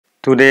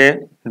Today,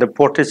 the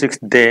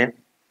 46th day,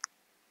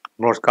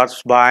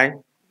 broadcast by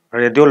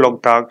Radio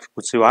Loktak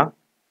Uchiwa.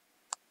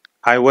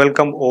 I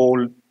welcome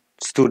all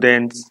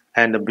students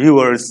and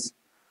viewers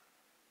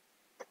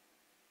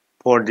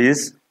for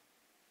this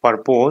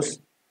purpose,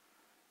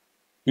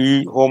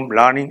 e-home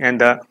learning and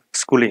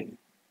schooling.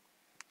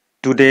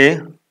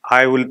 Today,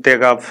 I will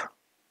take up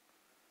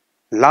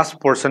last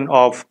portion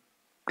of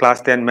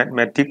class 10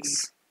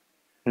 mathematics,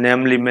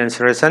 namely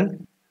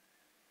mensuration.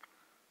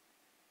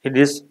 It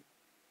is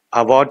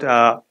about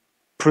a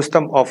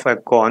system of a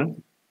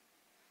cone.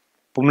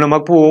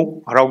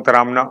 Pumnamakpu harau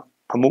taramna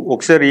amuk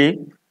oksari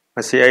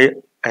masi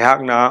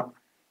ayakna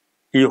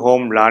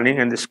e-home learning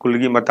and school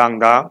gi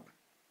matangda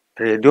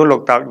radio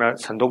loktak na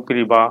sandok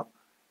piriba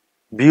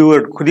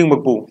viewer khuding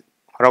makpu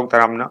harau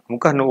taramna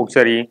amuka no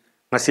oksari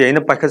masi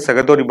aina pakhat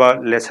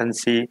sagadoriba lesson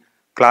si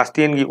class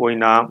 10 gi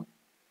oina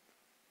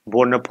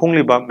borna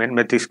phongliba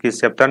mathematics ki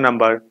chapter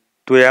number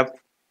 12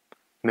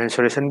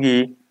 mensuration gi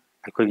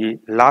akogi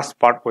last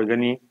part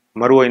oigani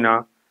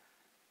maruoina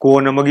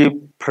Kon amagi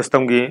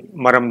prastam gi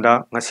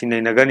maramda ngasi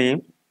nei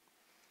nagani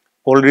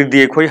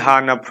already khoi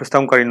hana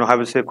prastam karino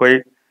habse koi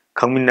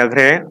khangmin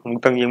nagre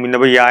amutang yengmin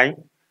naba yai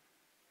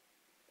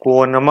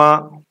kon ama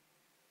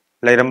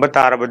lairamba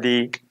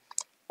tarabadi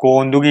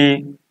kon dugi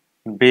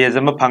base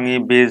ama phangi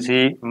base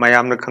hi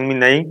mayamna khangmin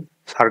nei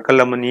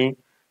circle amani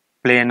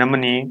plane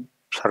amani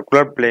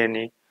circular plane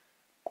ni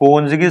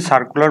kon jigi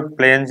circular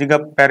plane jiga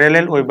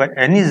parallel oiba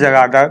any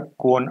jaga da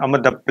kon ama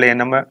da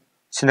plane ama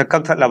sina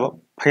kakthatlaba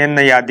Fayan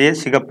na yade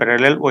siga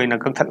parallel oina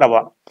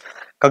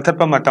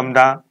kaktatpa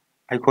matamda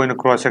aikoina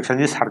cross section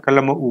ji circle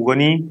ama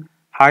ugani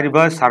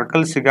hariba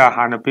circle siga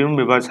hana pirum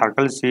biba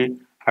circle si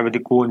habidi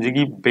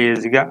konjigi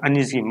base ga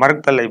anisi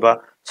marakta laiba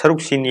saruk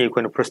sini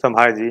aikoina prastam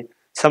haji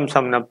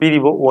samna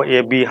piribo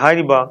OAB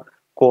hariba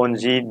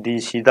konji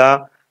DC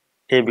da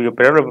AB ga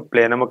parallel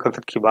plane ama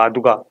kaktat khiba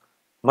aduga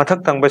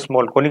mathak tangba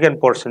small conical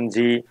portion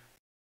ji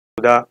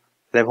da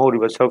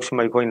lemhoriba saruk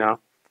simai koina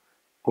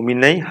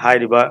uminai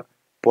hariba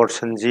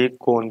portion ji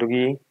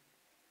kondugi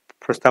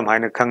prastam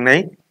haina khangnai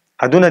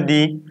aduna di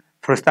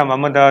prastam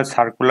amada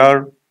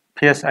circular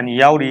face ani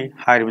yauri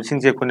hariba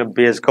singje kona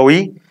base kawi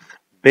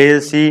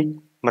base si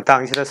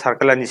matang sida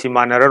circle ani si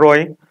manararoi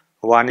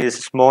one is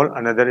small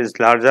another is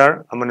larger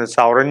amana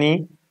saurani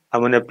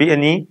amana pi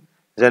ani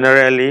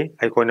generally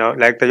aikona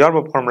like the your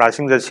formula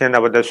singja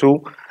sena badasu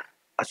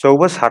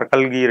achauba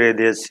circle gi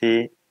radius si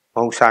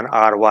mausan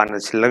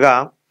r1 silaga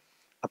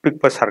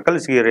apikpa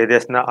circle gi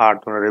radius na r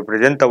to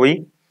represent tawi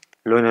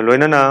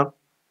loina na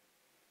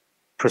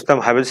prastam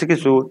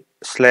habisikisu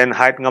slant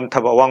height ngam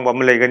thaba awang bam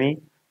legani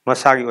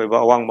masagi oiba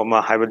awang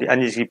bama habadi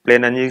anisi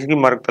plane anisi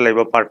marakta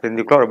leba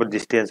perpendicular oba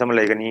distance am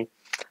legani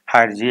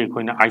hairji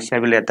koina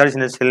i7 letter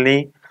sina silni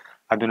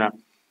aduna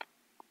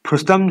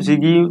prastam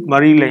jigi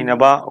mari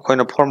leinaba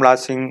koina formula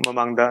sing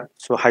mamangda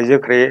so haije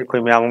khre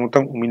koi myamung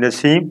tang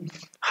minasi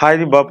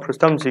hairiba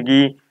prastam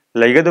jigi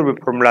leigadabi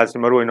formula si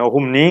maru ina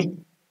humni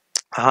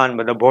ahan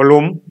bada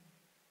volume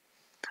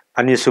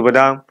ani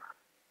subada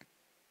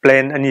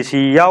plane anisi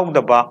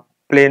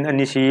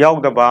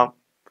yaugdaba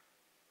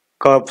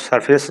curve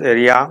surface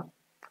area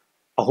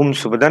ahum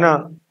subadana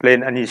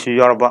plane anisi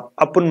yorba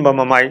apunba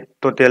mamai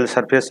total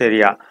surface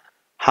area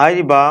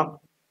haiba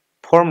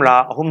formula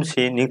ahum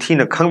si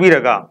ningthina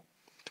khangbiraga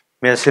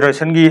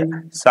mensuration gi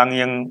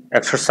changyang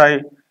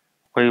exercise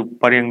koi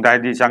pareng dai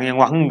di changyang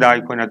wahang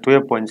dai koina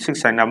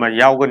 12.6 aina ma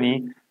yaugani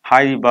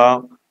haiba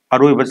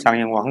aroiba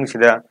changyang wahang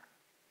sida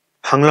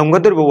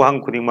hanglamgadur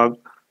wahang khudingmak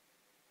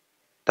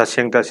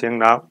taseng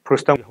na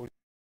prastam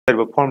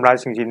formula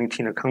singji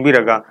ningthina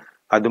khangbiraga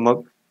adumak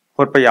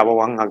hotpa yaba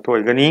wang hakto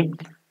igani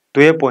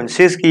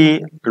 12.6 ki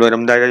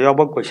loiramdai da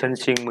yaba question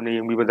sing muni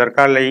yengbiba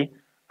darkar lei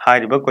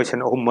hairiba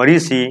question ahum mari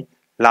si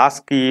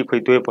last ki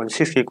khoi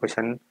 12.6 ki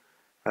question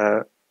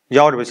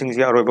yawriba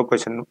singji aroiba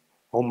question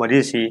ahum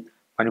mari si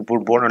manipur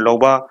board na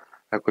loba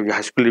khoi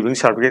high school living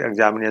certificate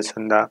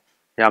examination da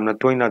yamna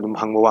toina dum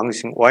hangba wang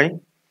sing oi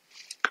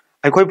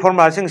akhoi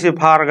formula sing si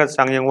pharaga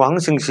changyang wang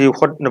sing si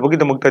hot nabagi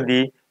damakta di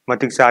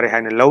matik chare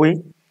haina lawi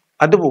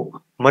adubu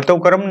matau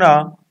karamna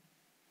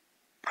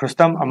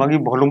prastam amagi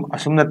volume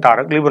asumna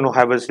tarak libano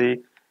habasi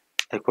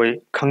akhoi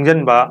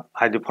khangjanba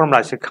haidi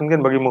formula si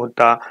khangjanbagi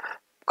muhutta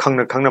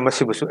khangna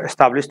masibusu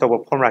establish toba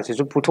formula si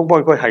su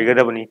puthokba khoi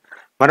haigadabani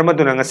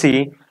maramaduna ngasi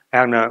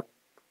ayakna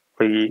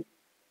khoi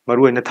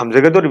maruina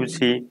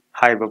thamjagadoribsi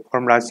haiba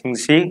formula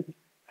singsi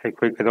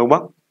akhoi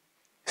kadoba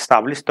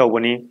establish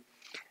tobani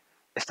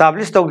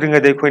establish tawdringa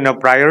de khoina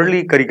priorly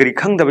kari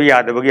khangdaba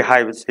yadabagi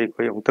haibase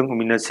khoi amtang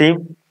uminasi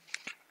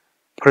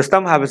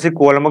prastam habase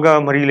kolamaga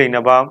mari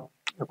leinaba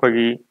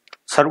akogi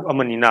saruk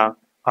amanina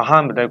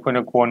ahambada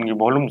khoina kongi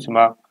volume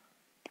sima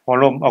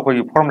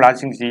akogi formula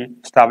singsi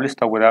establish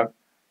tawada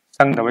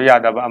sangdaba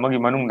yadaba amagi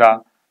manungda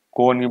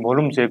kongi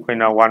volume se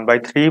khoina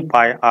 1/3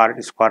 pi r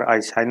square I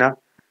saina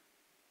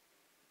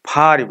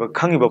phariba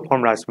khangiba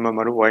formula sima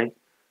maru oi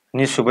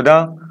ni subada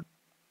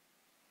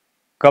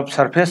curve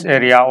surface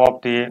area of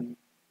the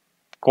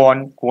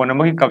cone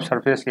amagi curve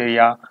surface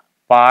area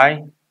pi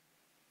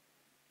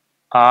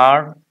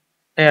r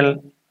L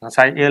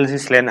ngasai L si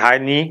slant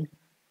height ni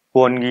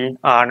cone gi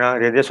R na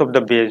radius of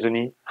the base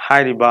ni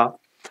hairiba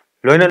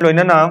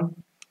loina na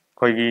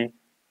koi gi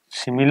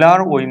similar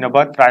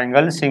oinaba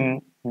triangle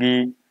sing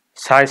gi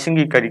size sing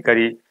gi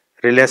kari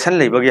relation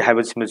leibagi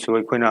haiba simasu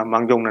aikoina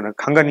mangjongna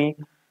khangani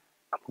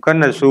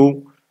amukanna su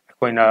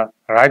aikoina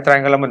right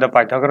triangle amada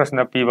Pythagoras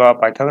na piba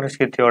Pythagoras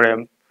ki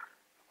theorem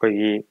koi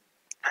gi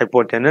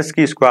hypotenuse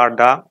ki square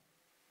da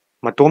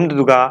matom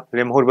duga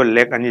lemhorba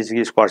leg ani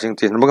gi square sing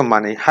tinbaga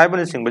mani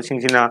haibana singba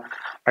singsina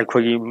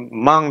aikogi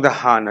mangda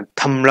hana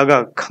thamlaga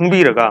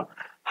khangbiraga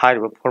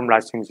haiba formula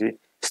singsi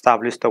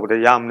establish tawda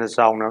yamna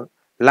chauna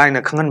line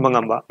khangan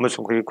bangamba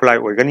amasung koi khulai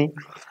oigani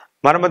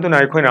maramaduna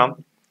aikoina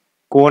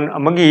cone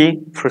amagi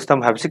frustum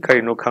habsi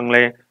karino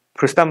khangle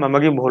frustum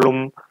amagi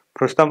volume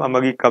frustum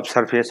amagi cup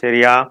surface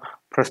area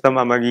frustum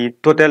amagi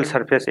total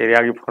surface area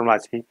gi formula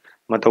si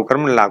matau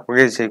karam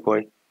lakpage se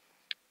koi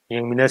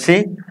yengminasi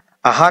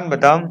ahan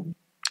badam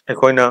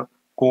aikoina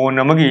cone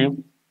amagi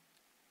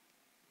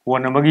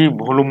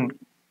volume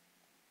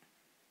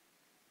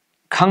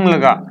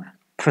khanglaga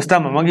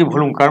frustum amagi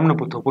volume karamna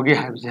puthokpagi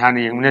habsi hana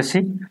yengminasi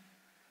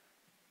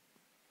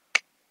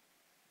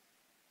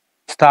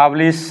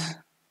establish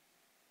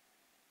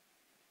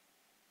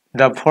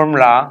the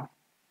formula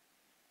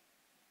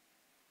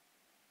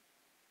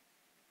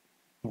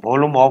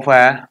volume of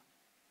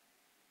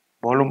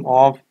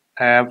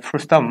a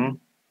frustum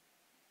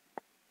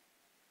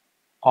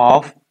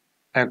of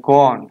a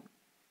cone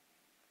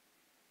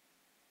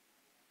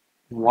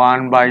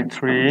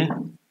 1/3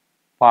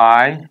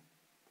 pi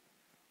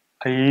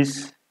is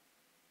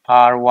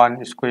R1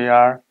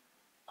 square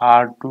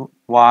R2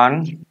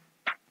 1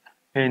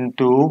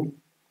 into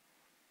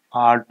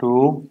R2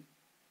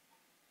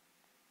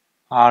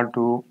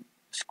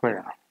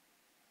 square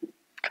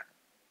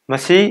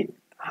masi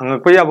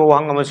hangakpa yaba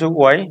wahang amasu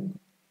oi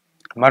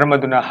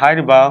maramaduna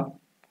hairiba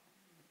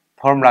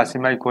formula si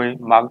mai koi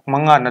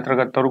manga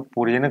natraga taruk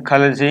puri na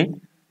khalasi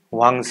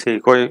wang se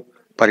koi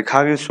parikha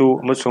gi su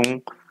amasung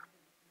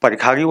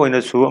parikha gi oina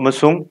su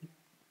amasung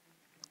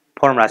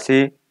formula si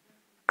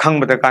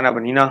khangbada kana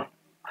banina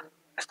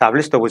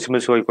establish to busima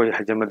su koi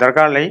hajama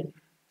darkar lei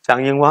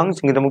changyeng wang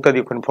singidamukta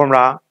di kun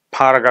formula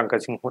pharaga ka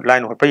sing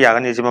line hotpa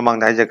yagani jima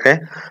mangda hijakre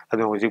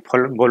adu hoji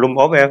volume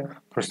of a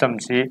frustum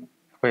si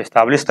koi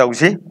establish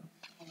tawsi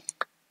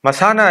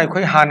masana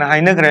koi hana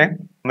hainagre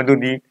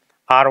madudi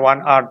R1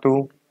 R2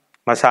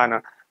 masana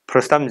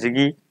frustum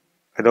jigi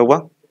adoba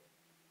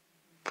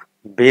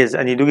base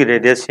ani dugi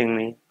radius sing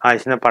ni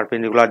aisna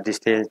perpendicular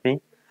distance ni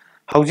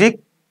hojik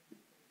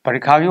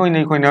parikha gi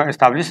oina koina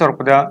establish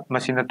torpada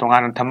masina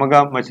tongana thamaga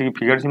masi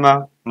figure sima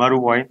maru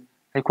oi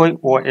aikoi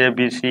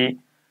OABC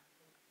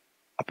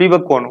apiba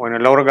kon oina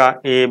lauraga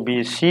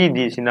ABCD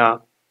sina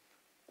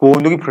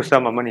kon dugi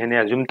frustum amani hene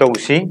assume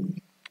tawsi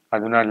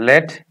aduna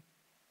let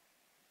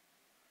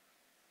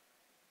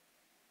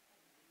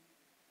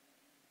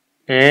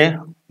A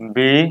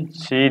B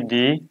C D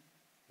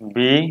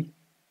be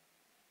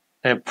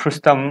a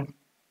frustum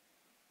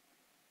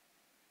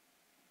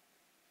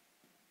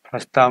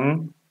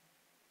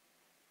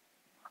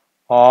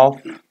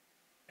of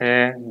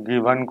a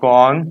given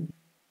cone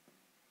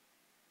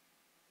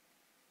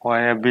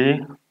OAB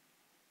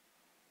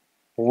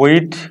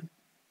with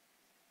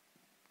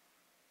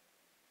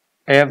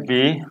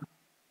FB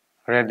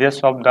radius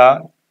of the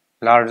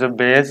larger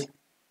base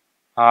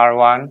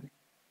R1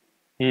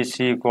 is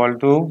equal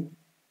to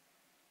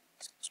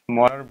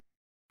smaller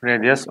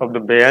radius of the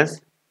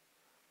base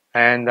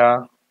and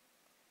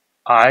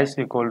I is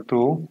equal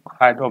to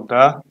height of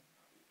the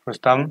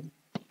frustum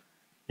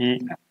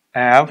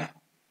EF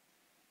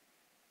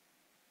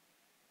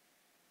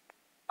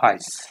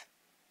ice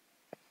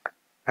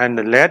and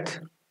let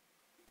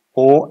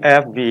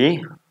OF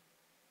be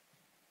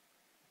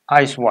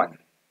ice 1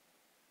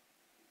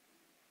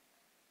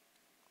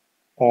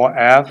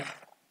 OF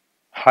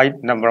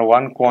height number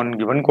 1 cone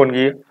given cone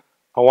gi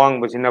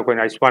awang basina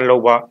koina ice 1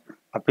 loba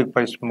apik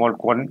by small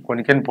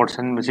conical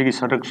portion basigi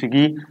sarak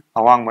sigi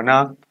awang bana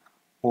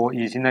O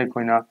isina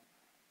koina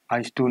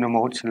ice 2 na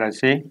mahut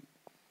silase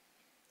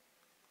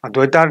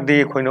adoitar di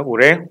koina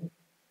ure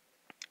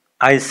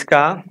ice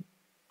ka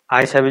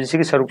ice 7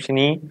 sigi saruk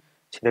sini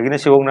sidagina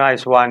siwongna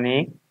ice 1 ni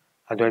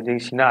adoiting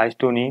sina ice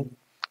 2 ni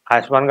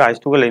ice 1 ga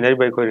ice 2 ga leinai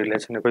by koi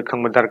relation koi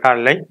khangba darkar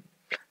lai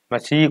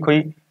masi koi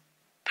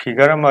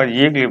figure ama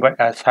yegliba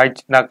side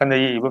nakanda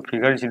iba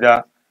figure sida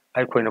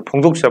ai koina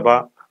phongdok saba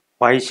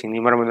wai singni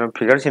maramana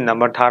figure sin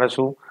number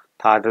tharasu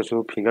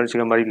thadasu figure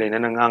siga mari leina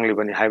na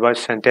nganglibani haiba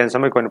sentence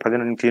ama koina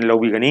phadana tin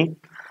lobigani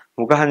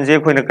muka hanje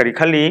koina kari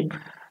khali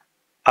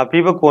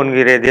apiba kon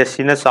gi radius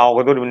sina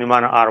chawgadoribani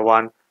mana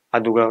R1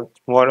 aduga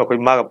small koi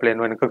maga plane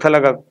oina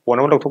kakhalaga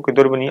kona lokthok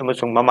kidoribani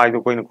amasung mamai do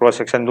koina cross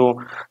section do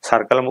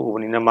circle ama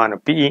ubani na mana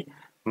pi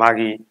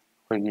magi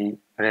koigi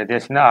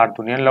radius sina R2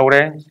 ne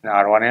lawre sina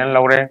R1 ne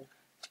lawre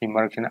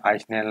markin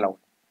ice nen law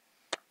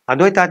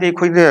adoi tadi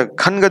khoide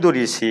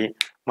khangadori si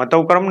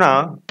matau karamna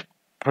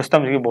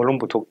frustum gi volume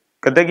puthok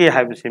kadagi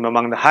haibsi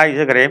mamangda hai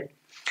jagare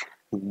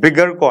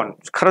bigger cone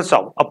khara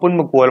chaw apun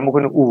ma koal ma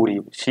khona uri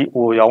si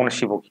o yauna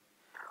sibok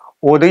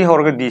ओदगी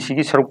होरगा DC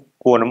की सरुक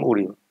कोन अम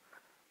Uri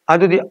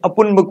अदुदी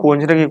अपुनब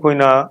कोनसिदगी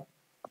Koyna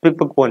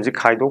अपिकप कोनसि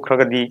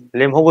खाइदोख्रगदी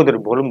लेमहोगदर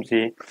volume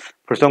से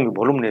frustum की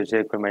volume ने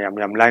से कोइ मयाम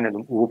याम line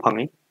अदुम उ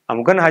fungi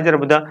अमुकन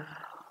हाजरबदा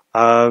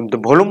the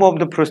volume of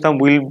the frustum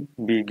will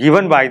be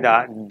given by the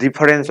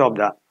difference of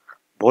the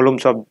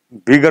volumes of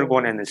bigger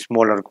cone and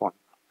smaller cone.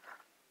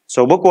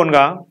 So ba cone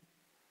ga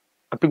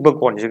apik ba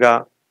cone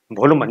siga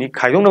volume ani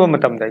khaidong na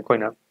matam dai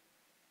koina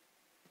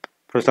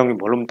frustum ki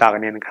volume ta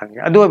gane khang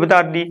ya adu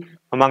ba di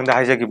amang da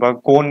haja ki ba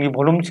cone ki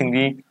volume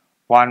singdi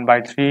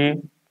 1/3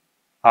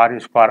 r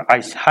square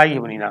ice high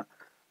banina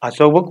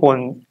so ba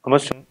cone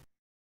amasung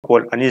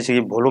cone ani si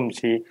volume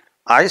si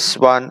ice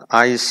 1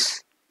 ice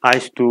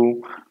 2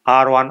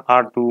 r1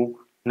 r2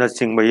 na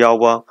chingba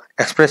yawa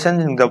expression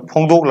the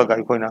phongdok laga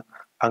koina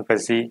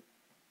angkasi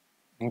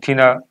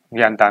ingthina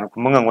gyan tan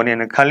kumangang wane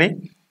na khali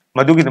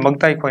madugi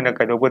damaktai koina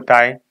kaidogo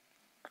tai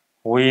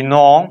we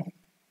know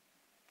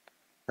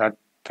the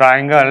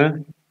triangle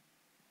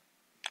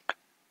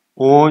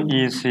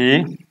OEC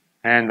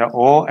and the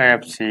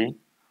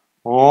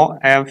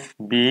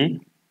OFB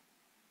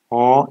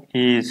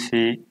OEC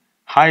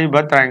haiba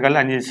triangle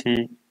ani si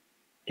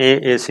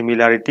a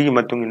similarity की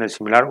मतुंग इन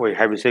similar ओई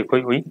है विषय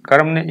कोई ओई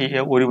कर्म ने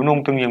a ओरिबनों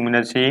Tung young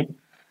मिनसी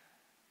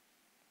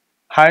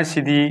high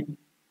सीधी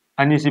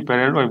अनि C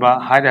parallel ओई बा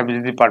हाई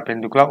रेबिजिटी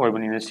परपेंडिकुलर ओई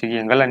बनी सी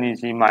एंगल अनि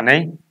सी माने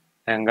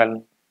एंगल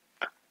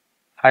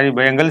हाई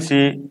बा एंगल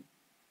सी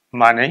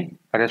माने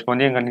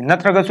करेस्पोंडिंग एंगल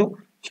नत्रगसु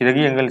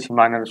सिदगी एंगल सी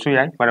माने रसु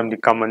याय मरम दि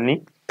कॉमन नि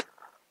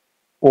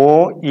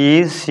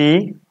OEC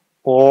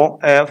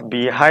OFB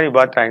हाई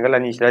बा ट्रायंगल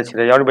अनि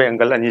सिदा यार बा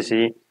एंगल अनि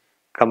सी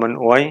कॉमन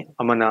ओई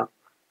अमना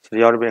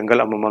सिरियर एंगल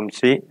अमम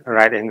सी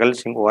राइट एंगल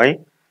सिंग ओई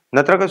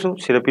नत्रगसु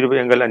सिरपिर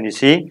एंगल अनि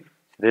सी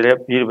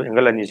सिरपिर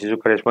एंगल अनि सी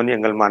corresponding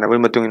angle मानबय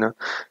मतुंगिना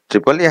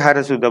triple A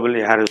हारसु double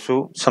A हारसु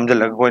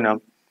समझलग Koyna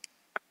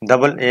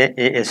double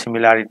A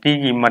similarity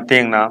की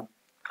मतेंगना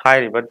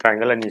हाइरिबा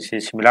ट्रायंगल अनि सी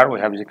सिमिलर ओई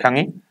हाबि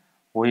खंगी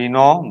we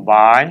know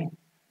bye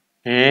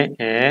A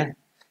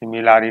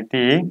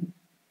similarity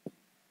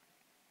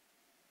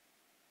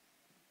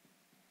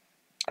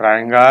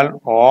triangle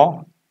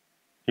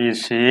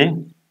OEC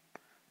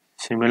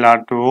similar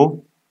to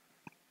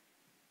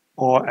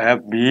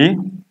OFB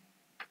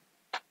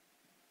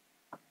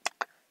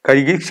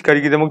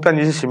करिगी दमकता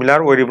नि सिमिलर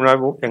ओरिबना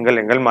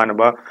एंगल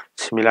मानबा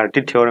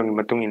सिमिलरिटी थ्योरम की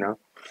मतुंगिना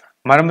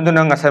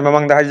मरमदुना ngasai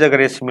mamangda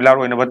haijagare similar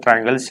oinaba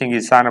triangle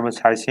singi sanaba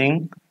sizing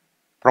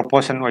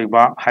proportion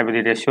oiba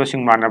haibadi ratio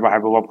sing manaba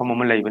haiba wafam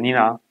ama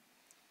leibanina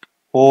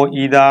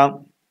OE da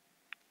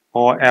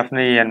OF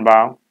na yenba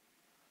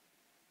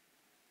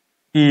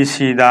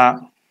EC da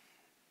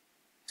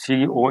si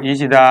OE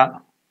da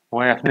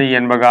OF na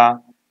yenbaga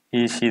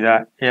EC da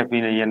FB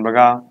na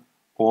yenbaga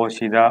OC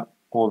da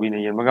OB na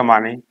yenbaga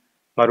mane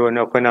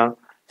maruana koina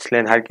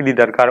slant height ki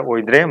darkar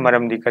oidre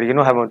maramdi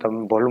karigino haiba tam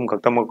volume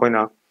kaktam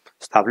koina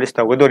establish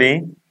tawgadori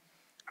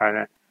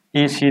ana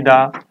EC da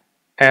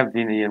FB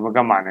na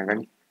yenbaga mane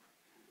gani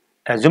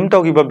assume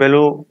tawgiba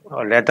value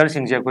letter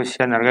singse ko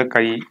sianarga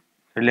kai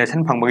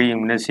relation phangba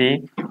yingna si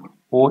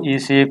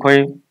OEC khoi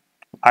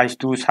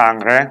h2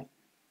 sangre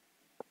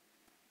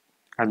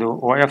adu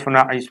OF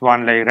na h1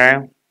 leire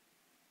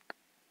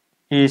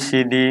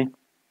ECD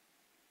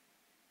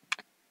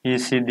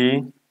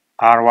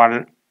R1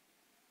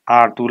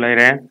 R2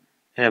 leire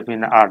FB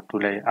na R2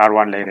 leire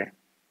R1 leire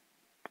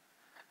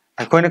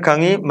अखोइन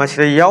खंगी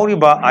मसिरा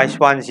याउरिबा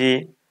h1 जी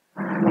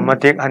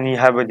मतेक अनि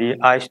हाबदी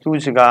h2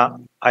 सिगा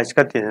h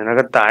का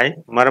तिननगा ताई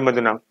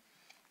मरमदुना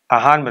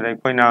आहान बदai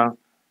Koyna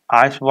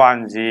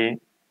h1 जी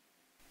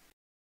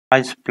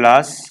h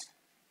plus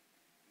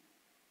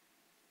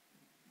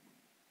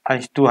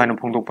h2 हानु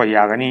फोंदोकपा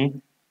यागनी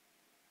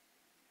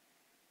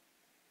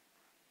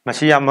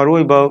मसि या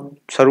मरुइबा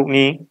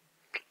सरुकनी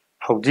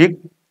हौजिक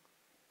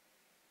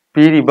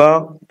पीरिबा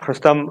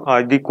frustum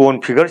दि कोन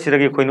figure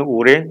सिरगे Koyna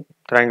उरे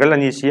triangle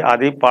अनि सी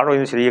आदि part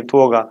ओइन सिरि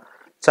एकथोगा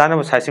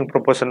चानब sizing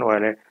proportion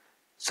ओले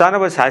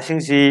चानब साइजिंग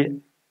सी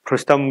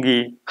फ्रस्टम गी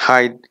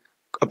हाइट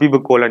अपिब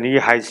कोल अनि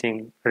हाइट सिंग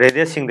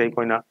रेडियस सिंग दै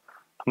कोइना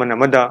अमन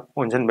अमदा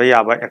ओनजन बय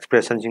याबा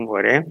एक्सप्रेशन सिंग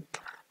ओरे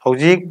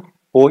हौजिक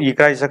ओ ई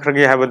क्राइ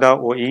सखरगे हाबदा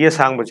ओ ई गे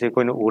सांग बचे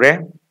कोइना उरे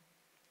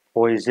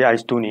ओ ई से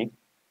h2 नि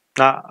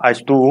ना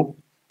h2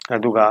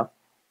 अदुगा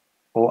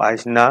ओ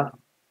h ना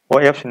ओ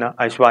f ना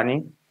h1 नि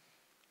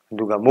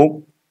अदुगा मुक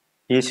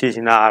EC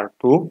सिना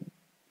R2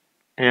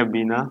 FB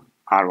ना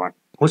R1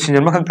 हो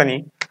सिनन मखंतनी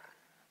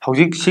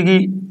हौजिक सिगी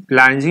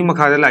लाइन जी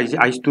मखादा लाइजी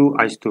h2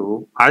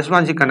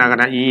 h1 सि कना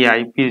कना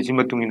EI P सि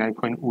मतुंगिना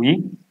कोइन उई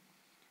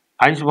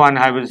h1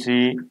 हाइबसी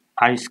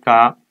h का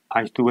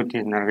h2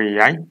 गति नरगे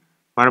याई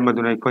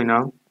मरमदुना कोइना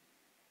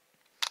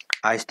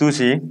h2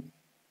 सि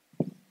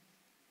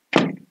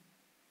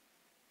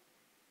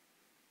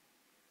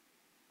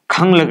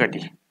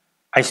खंगलगदी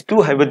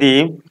h2 हाइबदी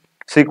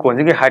से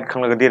कोन के height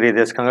खंगलगदी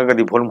radius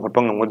खंगलगदी volume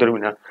होटपंग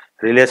नंगोदरमिना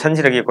relation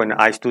सिरगे coin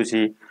h2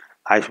 सि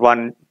h1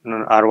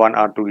 r1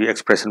 r2 की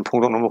एक्सप्रेशन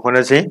फोंदोक नंगो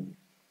होनसे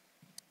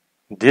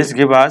this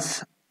give us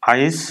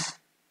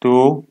h2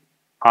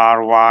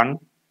 r1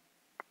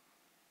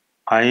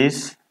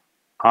 h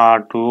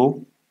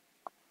R2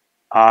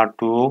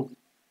 R2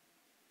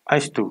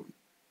 H2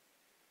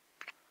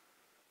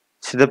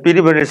 sida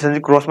piriba relation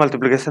cross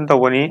multiplication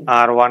tawani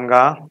R1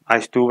 ga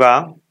H2 ga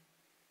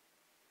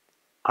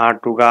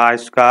R2 ga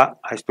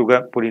H2 ga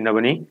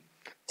purinabani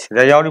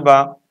sida yauriba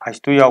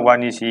H2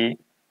 yawani si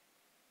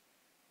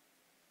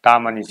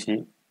tamani si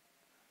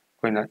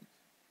koina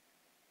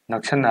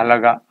nakshan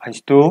halaga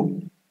H2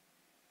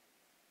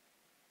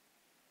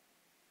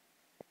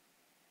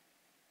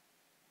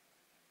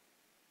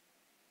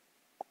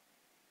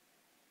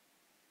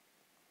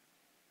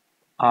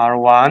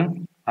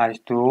 R1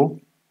 H2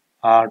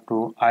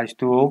 R2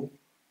 H2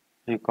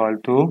 equal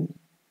to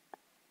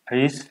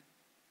is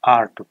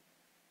R2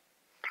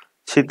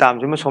 si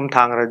tamsima som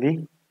thangradi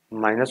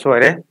minus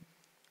oire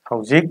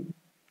hojik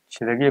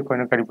sidagi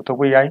koina kari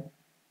puthokba yai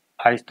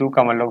H2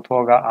 kamal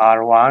lawthoga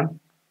R1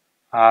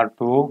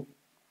 R2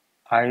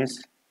 is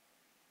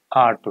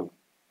R2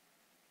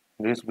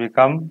 this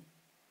become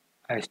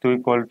H2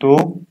 equal to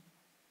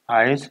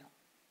is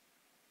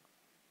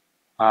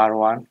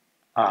R1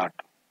 R2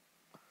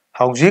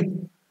 hojik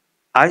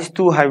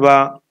H2 haiba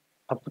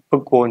appa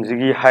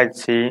konjigi height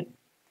si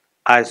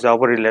is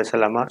over relation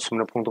lama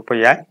sumna phongtokpa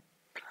yai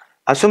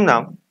asumna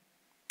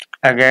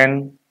again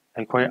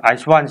akhoi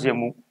is1 si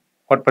amu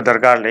hotpa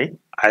darkar lei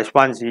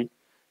is1 si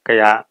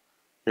kaya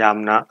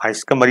yamna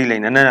is ka mari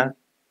leinana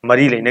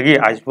mari leinagi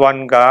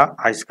is1 ga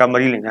is ka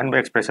mari leinan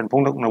expression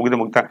phongdok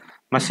nogidamukta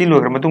masi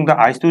logra matungda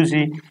is2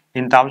 si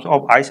in terms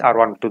of is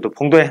r1 to the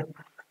phongdoe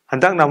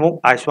handak namuk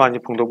is1 si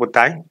phongdok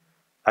batai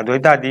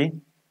adoita di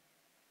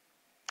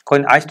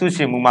kon is2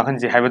 si mu makhan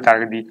ji haiba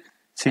targadi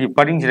sigi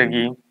paring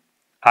jiragi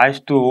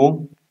is2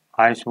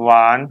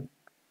 is1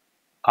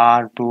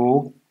 r2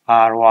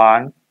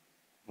 r1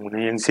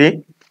 munayengsi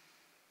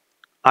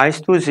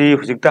is2 si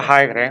hujikta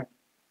hai gre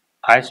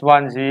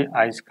is1 si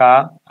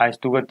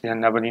is2 ga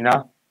tihannabanina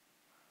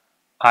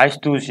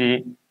is2 si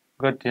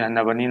ga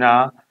tihannabanina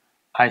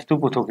is2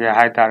 puthokya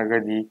hai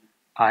targadi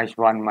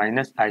is1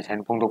 minus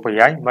is1 phongdokpa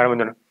yai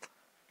maramandana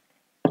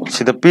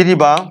sida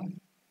piriba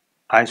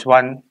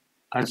is1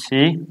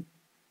 asi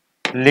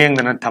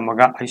lengdana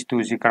thamaga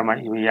is2 si karma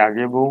iba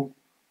yagebu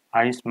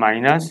is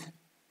minus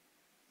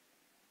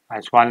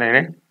is1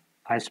 lere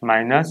is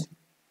minus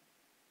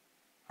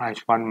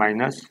is1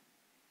 minus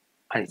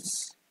is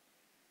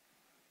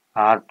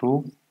r2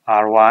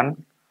 r1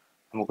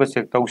 amuka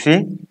check tausi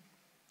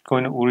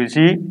koina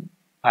urisi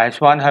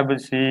is1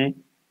 habisi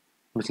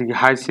misigi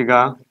height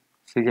siga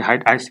sigi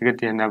height is siga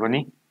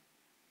tihanabani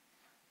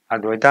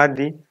adoita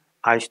di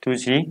is2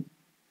 si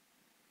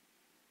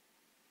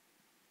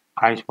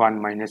is1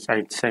 minus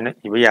is saina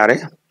iba yare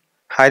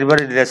haiba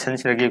relation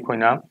sigi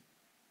koina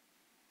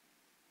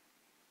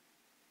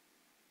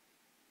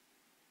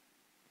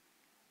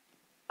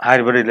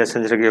haiba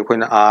relation sigi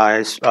koina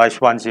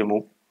is1 si mu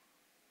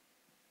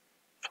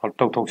solve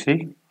tautoksi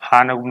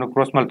hana gumna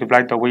cross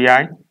multiply tawba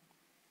yai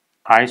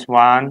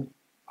is1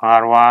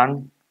 r1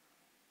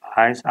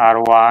 is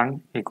r1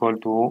 equal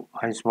to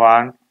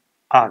is1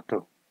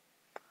 r2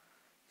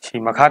 si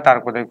makha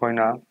tarpada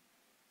koina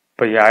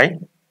payai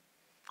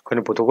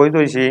koina puthokoi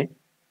doisi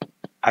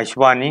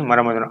is1 ni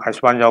maramaduna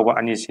is1 jawba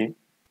ani si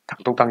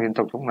thaktok tangjin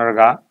toktok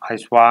naraga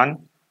is1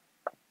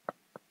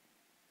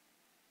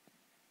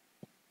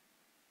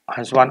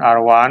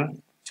 r1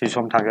 si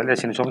som thangel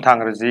sin som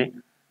thangraji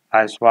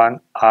is1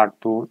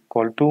 r2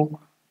 equal to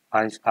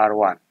is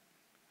r1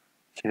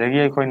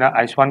 sidagi koina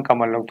is1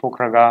 kamal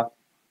lawthokraga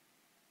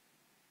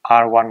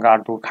r1 ga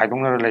r2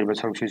 khaidongnara leiba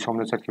saruksi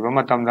somda chatkiba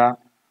matamda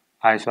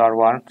is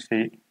r1 si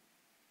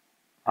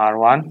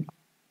r1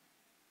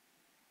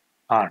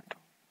 r2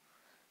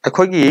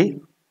 akhogi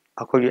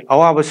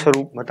awaba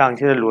saruk matang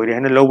sida loire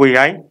hana lawba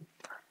yai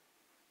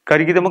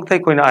karigidamaktai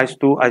koina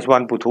is2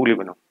 is1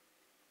 puthulibano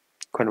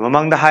koina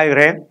mamangda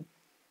haigre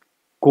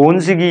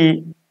konsigi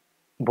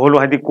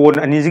volume hadi kon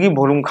anizigi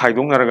volume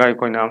khaidongnaraga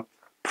koina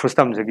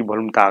system jigi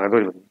volume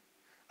tagadoribani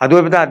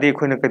adoibada de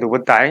koina kaidoba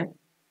tai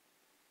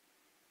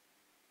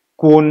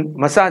kon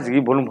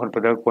masajigi volume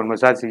horpada kon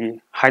masajigi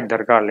height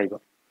darkar leiba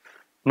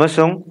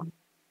masung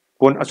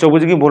kon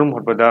achobujigi volume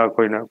horpada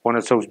koina kon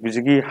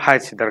achobujigi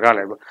height si darkar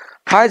leiba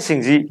height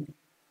singji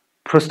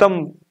system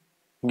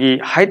gi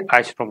height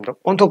is from the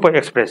onthokpa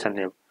expression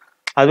ne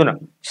aduna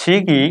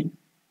sigi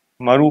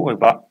maru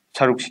oiba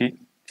saruksi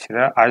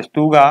sida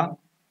is2 ga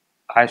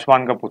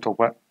is1 ga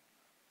puthokpa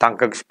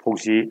tangkak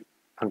phausi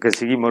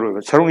angkasigi maru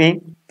oiba sarungi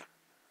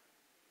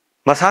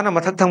masana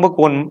mathak thangba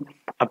kon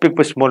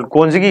apik small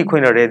kon jigi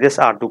koina radius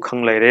r2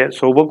 khang laire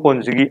soba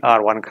kon jigi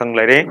r1 khang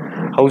laire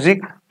hojik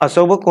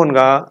asoba kon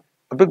ga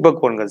apik ba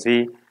kon ga ji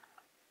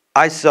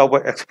is soba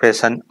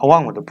expression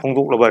awang ma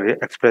phongdok laba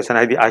expression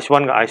id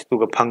is1 ga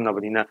is2 ga phang na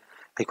banina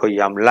aikoi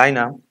yam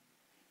laina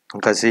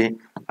angkasi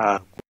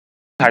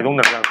khaidong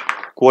na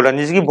kon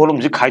ani jigi volume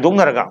ji khaidong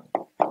na raga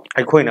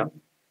aikoina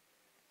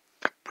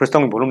first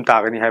time volume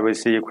tagani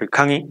haibasi aikoi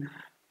khangi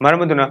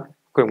maramaduna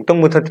koi umtang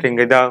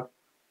muthatringaida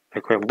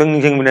aikoi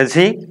umtang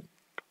jingminasi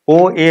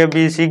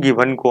OABC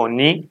given कोण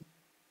नी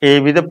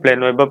AB the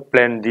plane ओइबा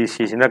plane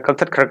DC Cina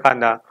कक्थत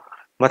खरकाना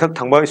mathak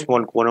thangba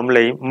small cone am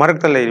lay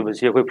marakta lay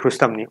ribasi akoi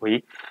frustam ni hui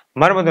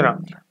marmaduna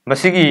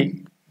masigi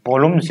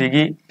volume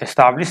sigi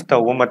establish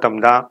tawwa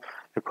matamda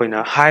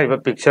akoina haiba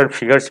picture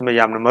figure sima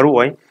yamna maru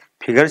oi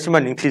figure sima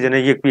ningthi jana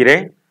yekpire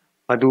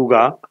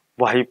aduga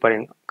wahi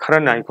pareng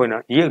kharana akoina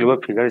yekliba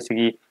figure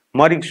sigi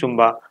marik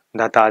sumba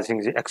data sing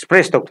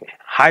express tawte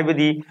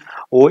haibadi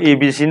o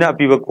abc na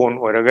apiba cone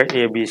oraga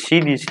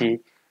abcdc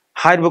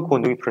haiba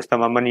cone du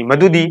frustam amani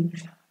madudi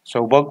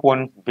soba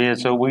cone base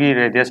sobugi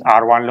radius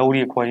r1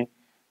 lowri koi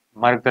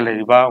marakta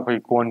layriba koi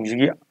cone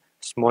sigi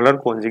smaller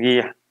cone sigi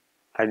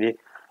hadi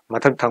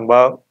mathak thangba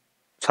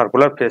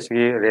circular face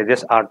gi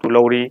radius r2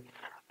 lowri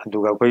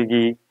aduga koi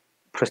gi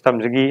frustam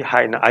sigi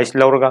haina ice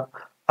lowraga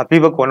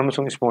apiba cone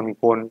amasung small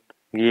cone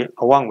gi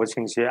awang ba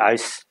singse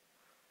ice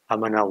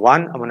amana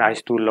 1 amana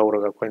ice 2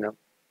 lowraga koina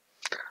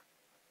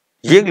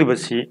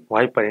yeglibasi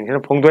wai pareng sina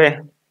phongdoe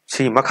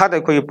si makhada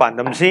koi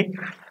pandam si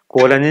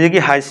colony gi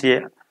haisi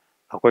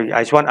akoi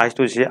ice 1 ice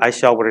 2 si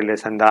ice yaw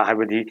relation da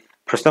habadi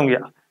frustam gi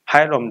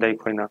high rom dai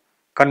koina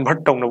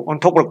convert tong on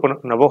thok rok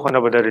na bo hona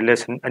bada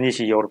relation ani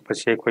si yor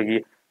pase koi gi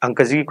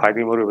angka ji khai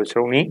bi moru ba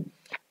sroni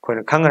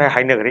koina khangre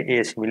haina gre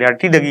a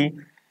similarity dagi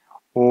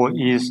o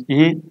is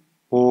e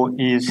o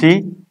is c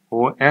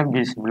o f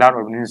b similar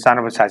or ni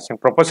sana ba sa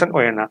proportion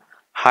oyana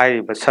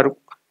high ba saruk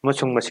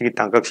masung masigi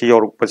tangkak si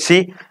yor pasi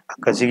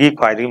angka ji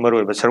khai bi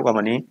moru ba saruk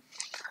amani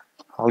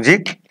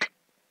hojik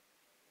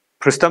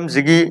frustam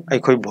jigi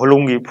aikoi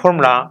volume gi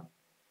formula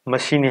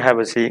machine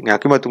habasi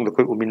ngaki matung da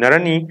koi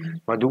uminarani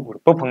madu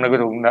urpa phangnaga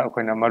dogna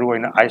akoina maru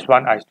oina ice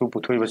 1 ice 2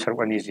 puthoi ba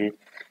saruk ani ji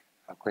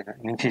akoina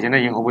ningthi jana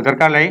yeng hobu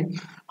darkar lai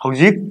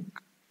hojik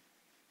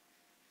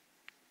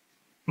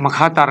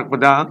makha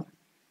tarakpada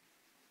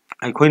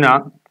aikoina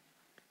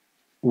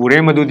ure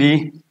madudi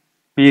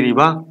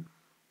piriba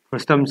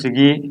frustam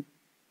sigi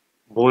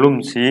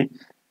volume si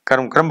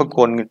karam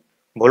kon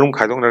volume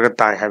khaidong raga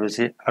tai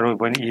habasi aroi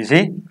bon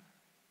easy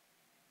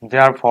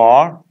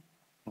therefore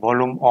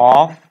volume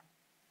of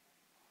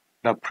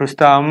the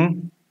frustum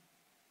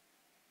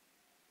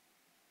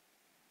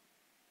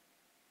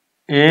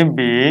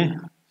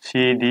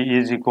ABCD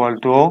is equal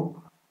to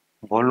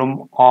volume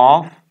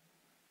of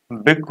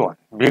big cone.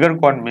 Bigger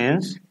cone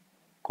means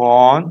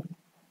cone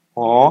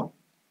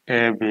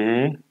OAB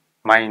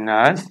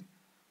minus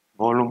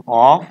volume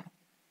of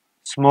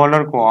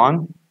smaller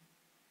cone.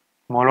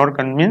 Smaller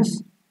cone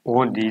means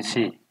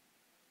ODC.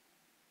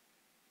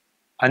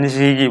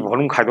 Anisi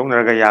volume khaidong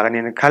naraga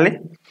yagani khali.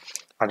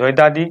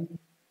 Adoitadi.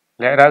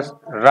 Let us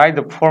write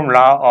the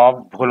formula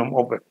of volume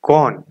of a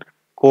cone.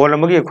 Cone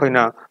amagi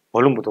akoina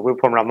volume buto koi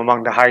formula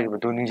mamang da hai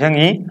buto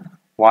ningsangi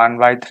 1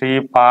 by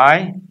 3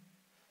 pi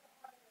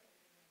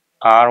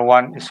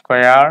r1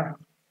 square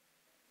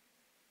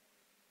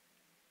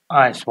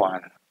is1.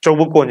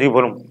 Chobu cone ki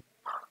volume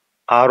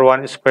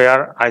r1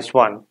 square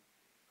is1.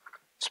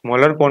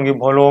 Smaller cone ki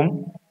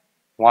volume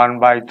 1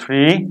 by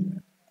 3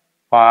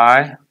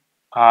 pi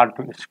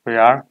r2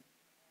 square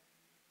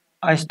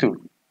is2.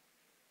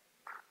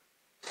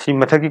 Si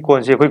mathaki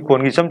cone se koi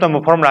cone ki chamtam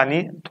formula ni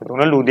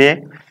thotona lude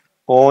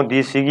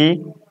ODC ki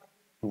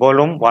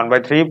volume 1 by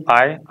 3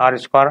 pi r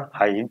square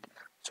height.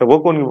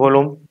 Chobu cone ki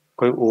volume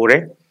koi ore.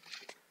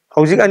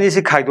 Hojik ani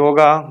si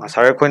khaidoga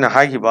asare koina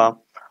haigiba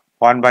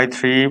 1 by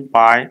 3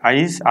 pi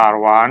is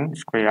r1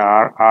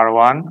 square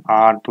r1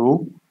 r2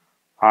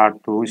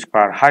 r2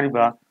 square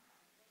hariba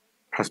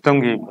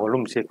frustam gi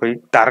volume se koi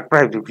tarak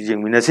pra du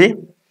jeng minasi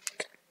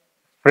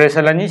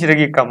pressure ani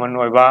siragi common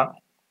oiba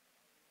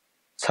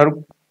saruk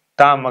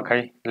ta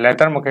makai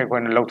letter makai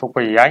koina lauthok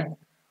pai yai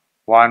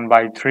 1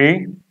 by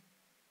 3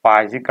 pi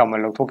ji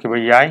common lauthok ki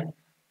bai yai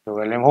to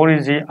lemhori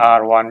ji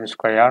r1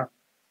 square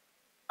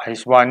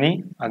is1 ni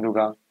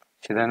aduga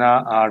sidana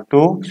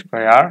r2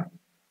 square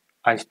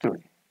is2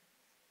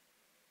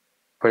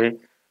 koi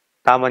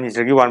tamani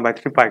jagi 1 by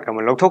 3 pi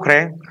common lauthokre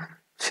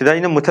sida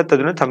ina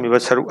muthattaduna thamiba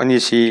saruk ani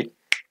si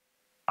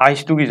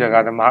is2 gi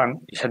jaga da man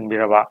isan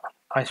biraba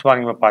is1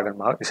 gi mapadan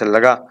ma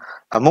isalaga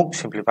amuk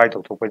simplify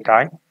tokthokpai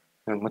tai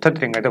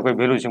muthatringa da koi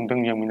value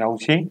jungtang yengmina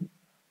usi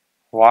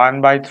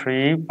 1 by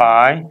 3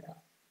 pi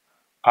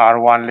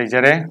r1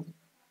 lejare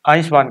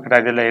is1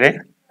 krai da leire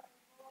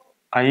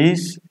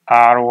is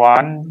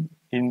r1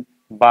 in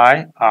by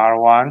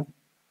r1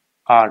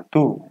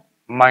 r2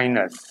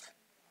 minus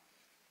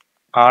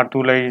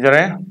r2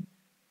 lejare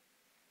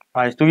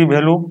is2 की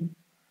value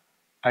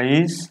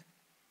is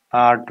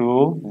r2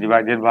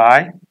 divided by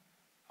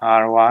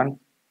r1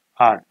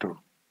 r2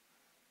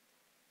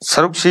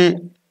 saruk si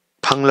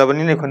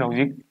phanglabani ne khona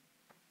hujik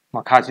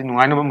makha si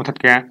nungai na muthat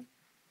ke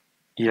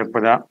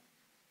irakpada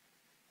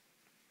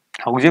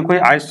hujik koi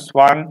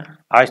is1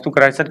 is2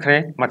 krai sat khre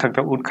mathak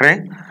ta ut khre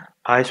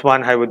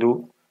is1 haibadu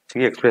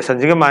sigi expression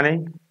jiga mane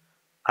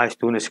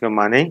is2 ne siga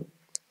mane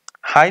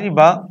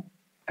hairiba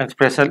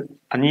expression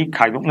ani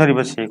khaidok na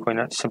riba se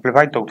koina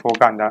simplify tok thok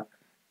kanda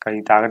kai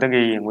tagadage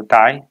yengu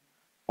tai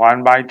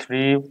 1 by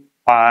 3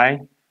 pi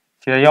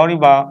sida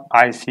yauriba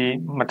ic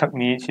mathak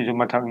ni siju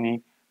mathak ni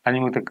ani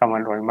mukta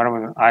common loi maram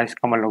is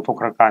common lok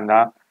thokra kanda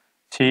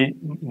si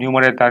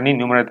numerator ni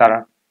numerator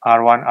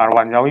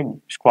R1 yawi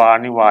square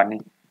ni wani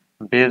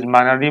base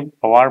manari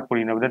power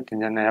puri na bada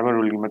tinjan na yaba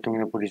rule ki matung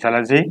na puri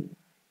salaji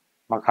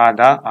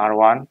makada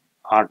R1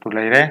 R2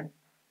 laire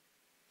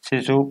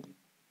sisu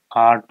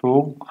R2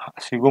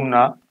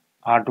 sigumna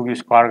R2 ki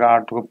square ga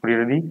R2 ka puri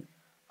radi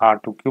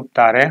R2 cube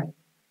tare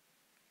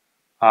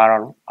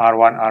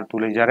R1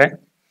 R2 lejare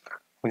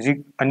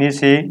hujik ani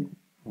se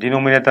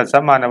denominator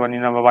sama na bani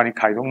na babani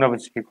khaidong na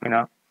basi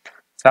koina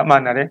sama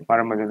na re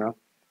maramaduna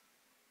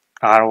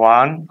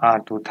R1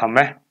 R2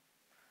 thame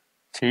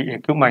C A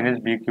cube minus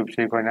B cube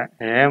से कोई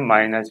A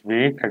minus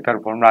B factor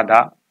formula दा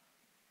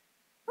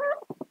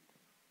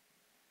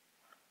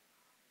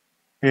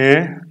A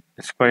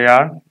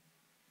square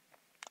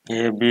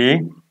AB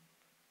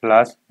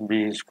plus B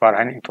square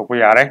है इतो को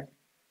यार है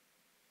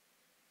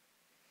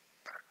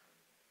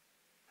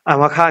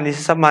अमखा नि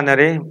सब माने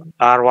रे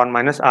R1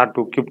 minus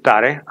R2 cube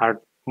तारे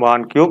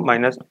R1 cube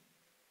minus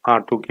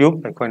R2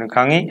 cube कोई न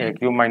खांगी A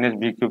cube minus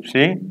B cube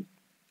से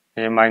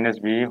A minus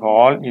B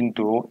whole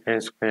into A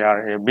square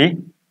AB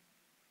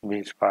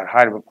B square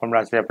her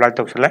formula से अप्लाई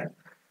तो चले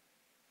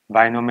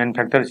बाइनोमियल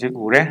फैक्टर से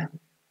उरे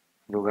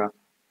दुगा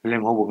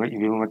लेम हो बुगा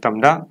इबे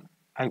मतमदा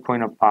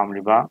अखोइना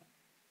पामलिबा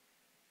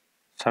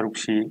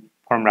सरुक्सी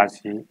फॉर्मूला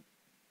से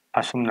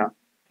असुमना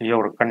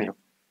यौरकनी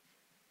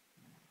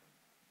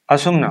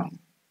असुमना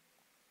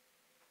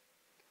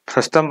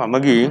फ्रस्टम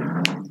अमगी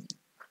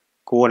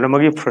कोल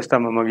अमगी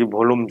फ्रस्टम अमगी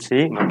वॉल्यूम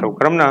से मतौ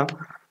करमना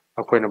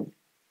अखोइना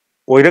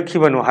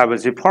ओइरखिबनो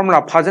हाबसी फॉर्मूला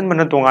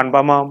फाजनबना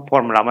तोंगानबा मा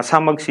फॉर्मूला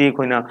मसामक्सी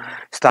अखोइना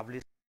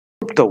एस्टैब्लिश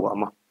तौबा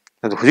अमा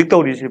अदु हुजिक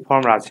तौरिसी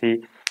फॉर्मूला से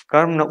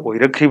करमना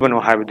ओइरखिबनो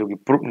हाबदुगी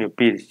प्रूफ नि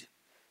पीरिसी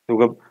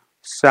दुगा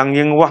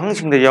सांगिंग वहांग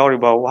सिंग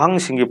यावरिबा वहांग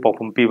सिंगी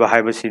पौफम पीबा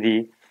हाबसीदी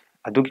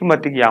अदुगी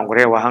मतिक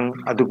यामगरे वहांग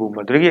अदुबु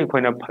मदुरगी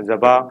अखोइना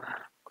फजबा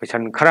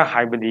क्वेश्चन खरा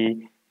हाबदी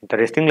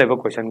इंटरेस्टिंग लेबा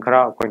क्वेश्चन खरा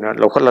अखोइना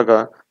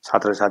लौखलगा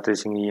छात्र छात्री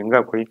सिंग यंगा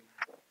अखोइ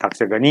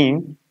ताक्सगनी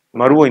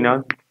मरुओइना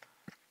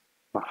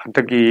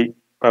हंतकी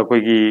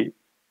अखोइगी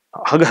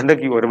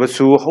हंदकी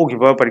ओरबसु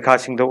होगिबा परीक्षा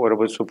सिंग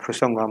ओरबसु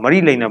फ्रसमगा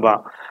मरी लेनबा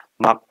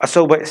मार्क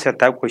असौबा एसेट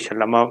टाइप क्वेश्चन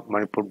लमा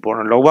मणिपुर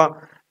बोर्ड लौबा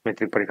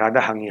मैट्रिक परीक्षा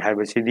दा हंगी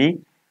हाबसीदी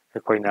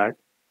अखोइना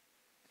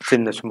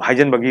चिन्ना सुम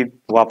हाइजनबगी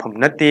वाफम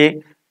नते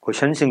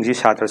क्वेश्चन सिंगजी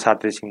छात्र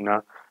छात्री सिंगना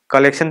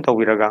collection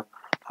तौबिरगा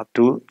up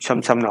to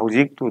समना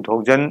हौजिक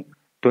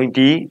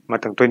 2020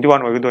 Matang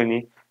 21 ओइगदोइनी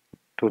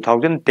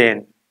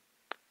 2010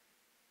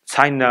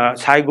 Saina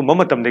साइगुम्बा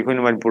मतम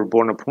देखोइना मणिपुर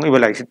बोर्ड ना फुंगिबा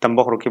लाइक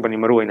तंबा होरखिबनी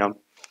मरुइना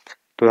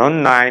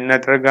 2009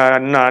 नत्रगा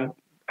ना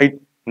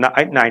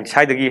 8 9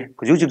 साइदगी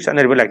हुजुजुक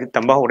चनरिबा लाइक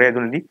तंबा होरे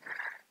अदुनदी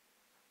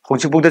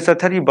हौजिपुदा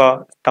चथरिबा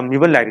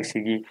तमिबा लाइक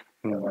सिगी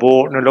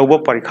बोर्ड ना लौबा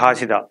परीक्षा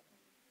सिदा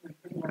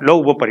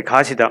लौबा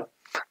परीक्षा सिदा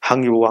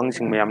हंगिबा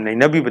वहांसिंग मयाम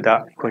नैनबिबदा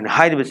अखोइना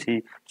हाइरिबसी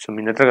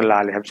सुमि नत्रगा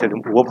लाले हबसे दुम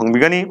उबा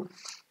फंगबिगनी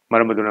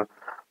मरमदुना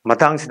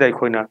मतंग सिदा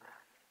अखोइना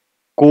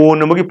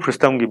कोन अमगी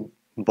फ्रस्टमगी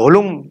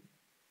वॉल्यूम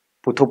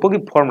पुथोपगी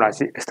फॉर्मूला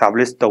से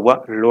एस्टैब्लिश तौबा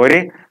लोरे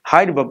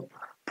हाइरिबा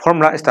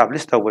फॉर्मूला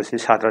एस्टैब्लिश तौबा से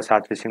छात्र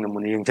छात्री सिंग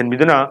मुनि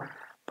यंजनबिदुना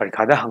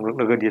परीक्षादा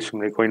हंगलगदी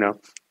सुमने अखोइना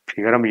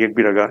फिगर अम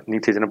येकबिरगा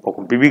निथेजना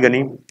पौखम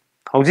पिबिगनी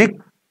हौजिक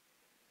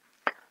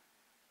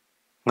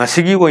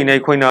ngasi oina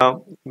akhoi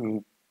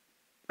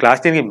class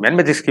 10 की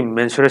मैथमेटिक्स की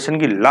मेंसुरेशन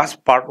की लास्ट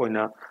पार्ट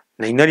ओइना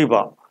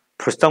नैनरिबा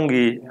फुस्टम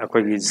की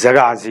अखोई की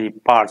जगह जी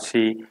पार्ट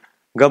सी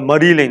ग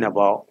मरी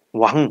लेनबा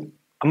वहंग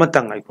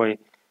अमतंग अखोई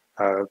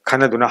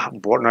खनदुना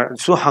बोर्ड ना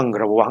सु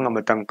हंग्र वहंग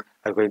अमतंग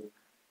अखोई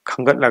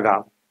खंगत लगा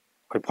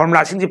अखोई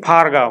फॉर्मूला सिंग जी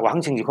फारगा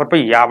वहंग सिंग जी खोटपा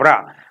याबरा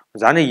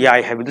जाने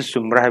याय हाबिदु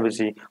सुमरा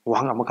हाबिसि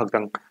वहंग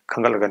अमखक्तंग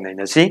खंगत लगा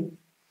Nainsi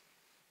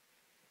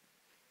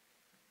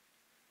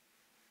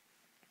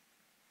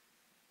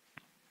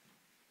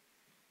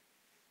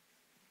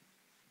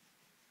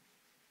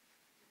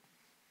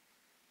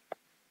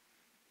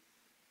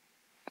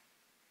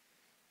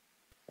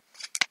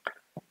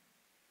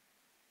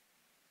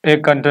A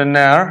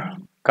container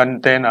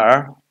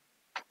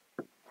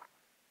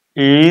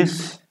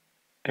is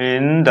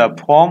in the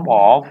form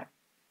of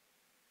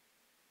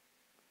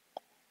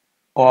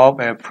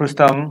a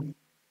system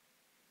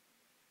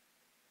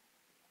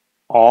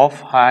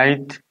of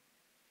height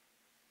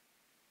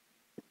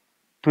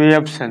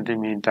 12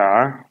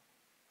 centimeter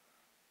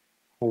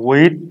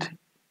with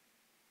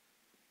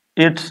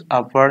its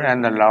upper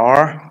and the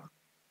lower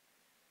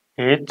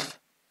its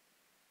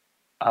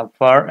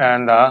upper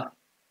and the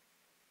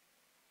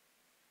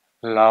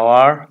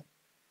lower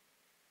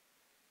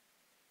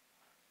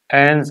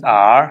ends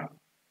are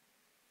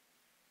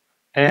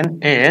n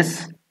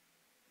is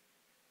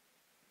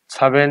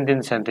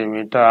 17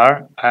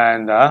 centimeter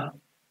and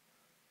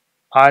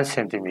 5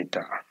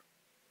 centimeter.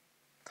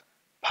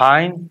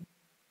 Find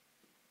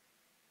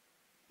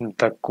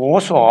the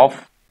cost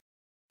of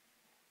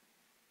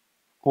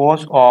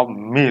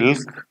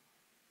milk.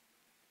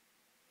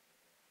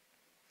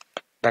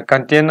 The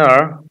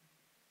container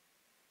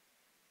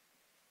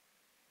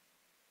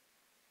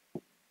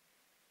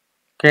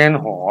can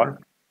hold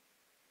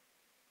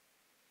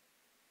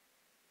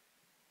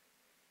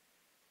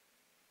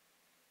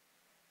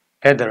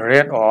at the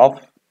rate of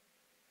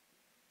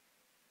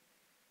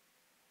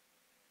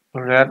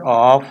rate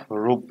of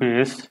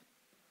rupees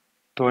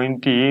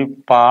 20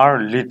 per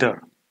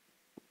liter.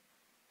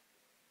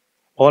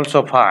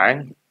 Also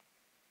find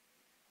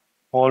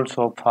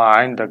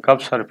the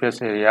curved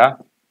surface area.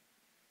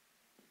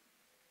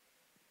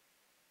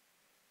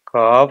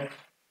 Curved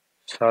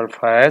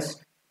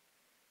surface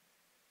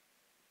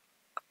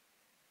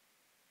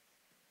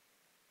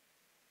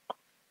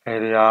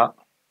area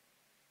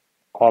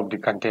of the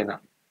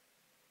container.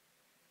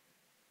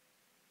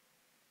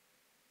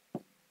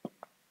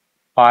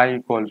 Pi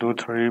equal to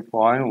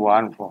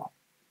 3.14.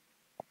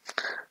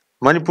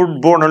 Manipur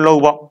born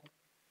low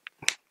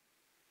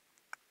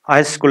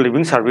high school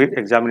living service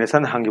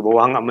examination hangi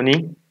bawang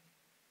amani.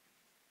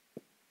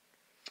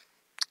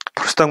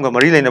 Pustam ga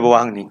mari lena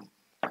bawang ni.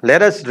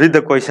 Let us read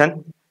the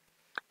question.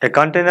 A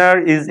container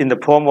is in the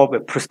form of a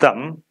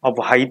frustum of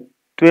height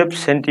 12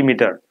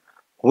 centimeter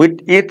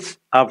with its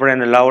upper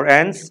and lower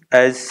ends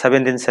as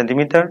 17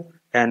 centimeter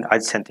and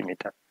 8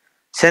 centimeter.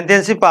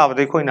 Sentence pa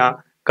de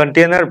koina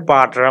container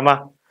patra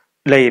ma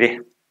leire.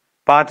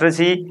 Patra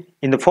si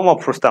in the form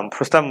of frustum.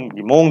 Frustum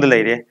gi mong de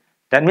leire.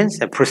 That means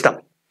a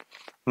frustum.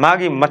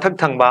 Magi mathak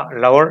thangba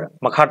lower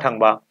makha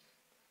thangba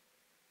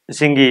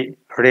singi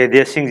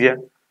radius singje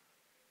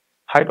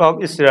height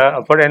of is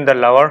upper and the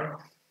lower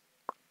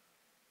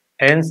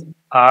ends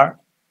are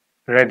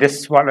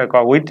radius what I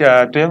call width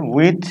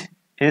width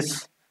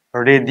is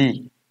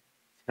ready.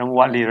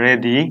 What is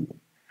ready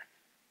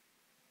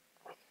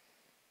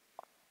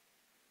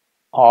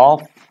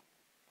of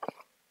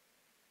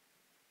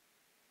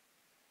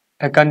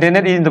a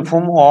container is in the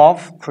form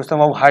of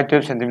frustum of height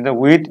 12 centimeter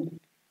width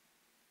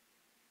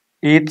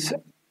it's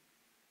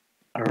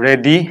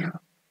ready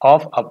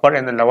of upper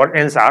and the lower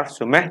ends are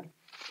sume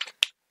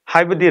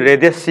haibadi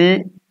radius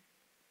si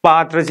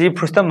patra si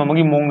frustum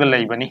amagi mong da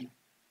leibani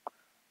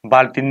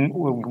baltin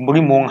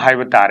gumbagi mong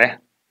haiba tare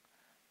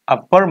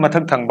upper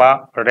mathak thangba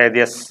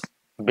radius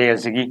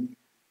base gi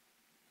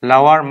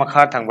lower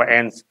makha thangba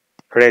ends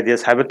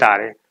radius haiba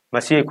tare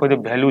masi ko de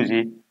value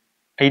ji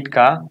 8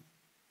 ka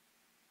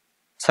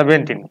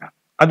 17 ka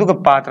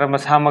aduga patra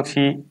masamak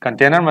si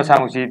container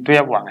masamak si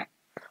 12 wangai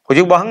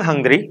hojik bahang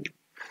hangdri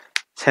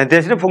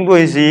sentence na phongdo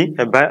isi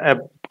a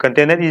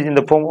container is in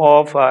the form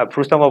of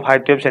frustum of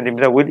height 12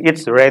 centimeter with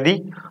its ready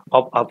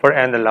of upper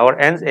and the lower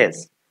ends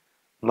is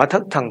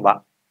mathak thangba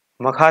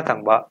makha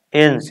thangba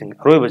ends in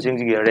roiba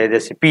singji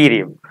radius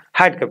period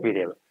height ka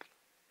period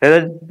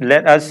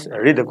let us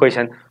read the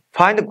question.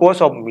 Find the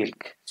cost of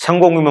milk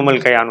sangom mi mamal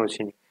kayano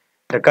sini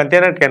the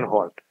container can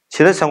hold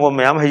sida sangom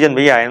mayam hajan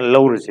ba yayan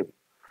low receive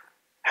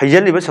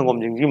hajan liba sangom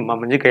jingji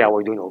mamanji kaya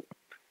oidono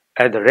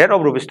at the rate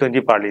of rupees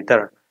 20 per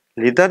liter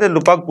liter the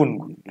lupa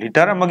kun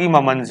liter amagi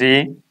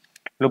mamanji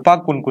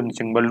lupa kun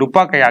jingba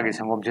lupa kaya gi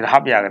sangom sida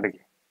hab yaga dagi.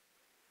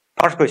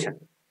 First question.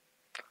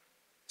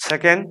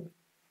 Second,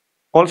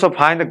 also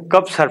find the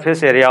cup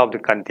surface area of the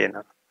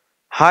container.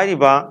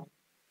 Haiba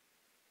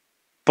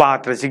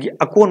patra sigi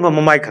akon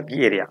mamai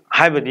khaki area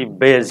haibadi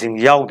basing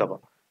yaudaba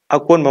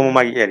akon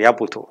mamai area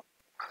puto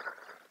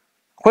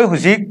koi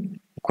huji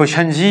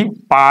question ji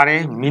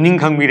pare meaning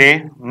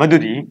khangmire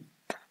madudi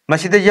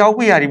masida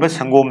yaubu yariba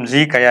sangom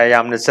ji kaya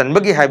yamna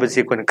chanbagi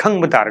haibasi kon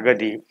khangba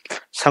targadi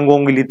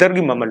sangom gi liter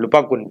gi mamal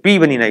lupa kun pi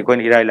bani nai kon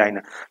irai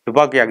laina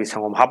lupa kya gi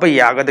sangom hapa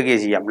yaga dage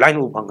ji yam line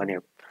u phangane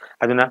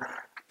aduna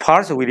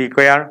first we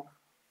require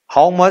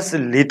how much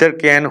liter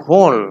can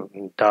hold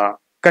the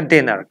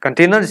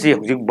container si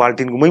hujik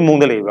baltin gumai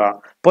mongda leiba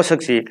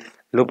posak si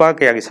lupa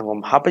kaya gi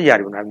sangom hapa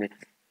yari bunamne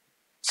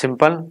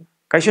simple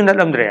kaisu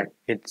nalamdre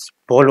it's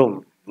volume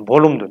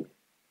dun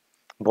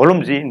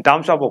volume ji in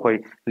terms of koi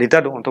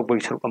liter on to poi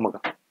saruk amaga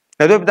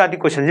nado bidati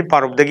question ji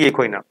parok dagi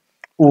koina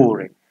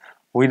ure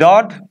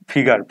without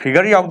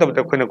figure yaw da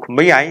bata koina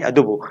khumbai ai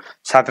adubu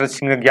satra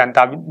singna gyan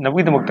ta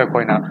nabi damukta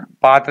koina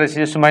patra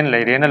si sumain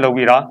leire na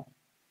lobira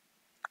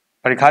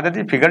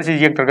parikha figure si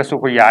yek targa su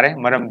ko yare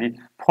maram di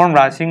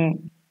formula sing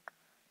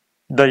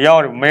the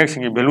yaw mayak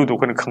sing value do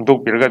kon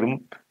khangdok pirga dum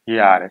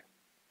yare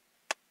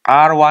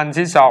r1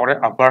 si sawre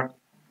upper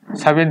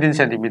 17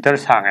 cm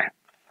sange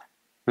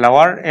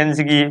lower end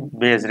gi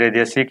base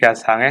radius si kya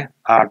sange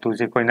r2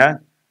 si koina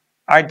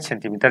 8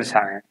 cm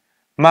sange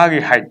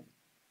magi height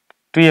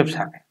 12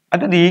 sange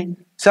adudi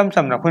sam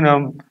na koina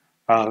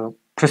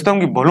frustum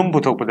gi volume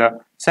puthok pada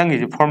sangi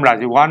ji formula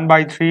ji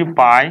 1/3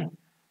 pi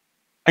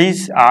is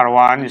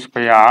r1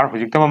 square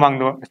hujik tama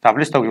mangdo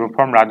establish tawgiba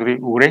formula duri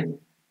ure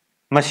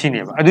machine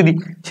ba adudi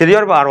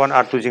serial ba r1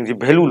 r2 jing ji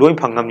value loi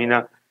phangnamnina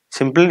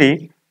simply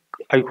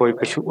ai koi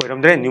kasu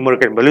oramdre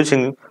numerical value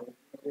sing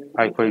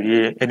ai koi gi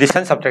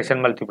addition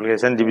subtraction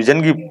multiplication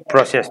division gi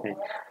process ni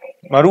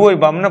marui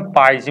bamna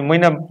pi ji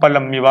moina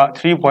palammi ba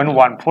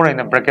 3.14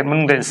 in bracket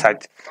mun the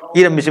inside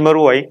iram mi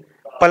marui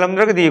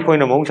palamdra gi koi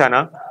na mong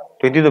sana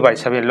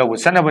 22/7 logo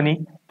sanabani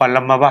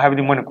palamma ba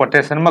habdi mon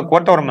quotation ma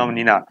quote or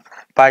mamnina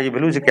pai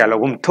value ji kya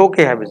logum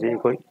thoke habji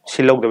koi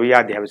silog da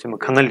ya de habji ma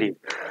khangali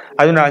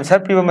aduna answer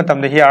piba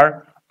matam da here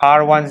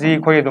r1 ji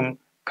koi dum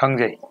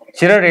khangjai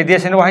sira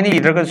radiation wa ni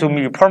idraga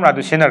sumi formula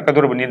du senar ka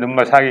dorbani dum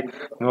masagi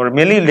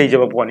normally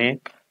lejaba poni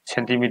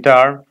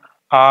centimeter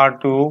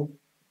r2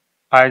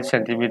 8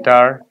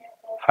 centimeter,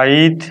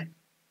 height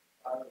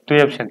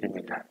 12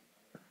 centimeter.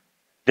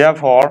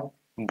 Therefore,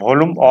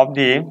 volume of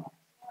the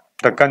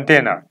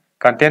container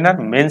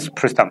means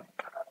prism.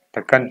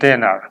 The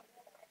container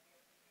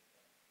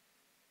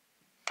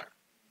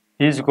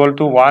is equal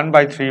to 1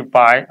 by 3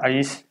 pi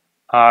is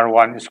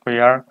R1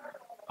 square,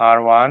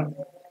 R1,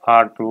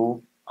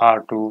 R2,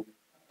 R2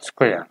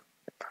 square.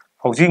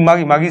 Housing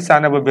magi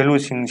sanaba value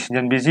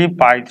sinjan busy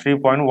pi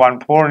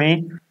 3.14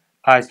 ni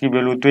I की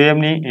value 12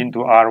 ni into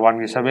R1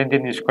 की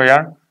 17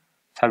 square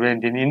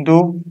 17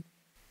 into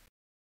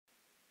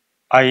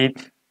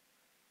 8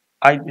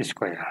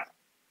 square.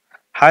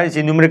 Hai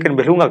si numerical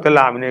value ngak ta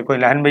lam ne koi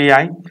lahan bai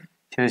ai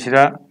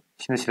sida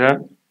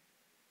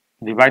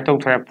divide to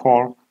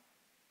 4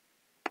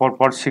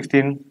 4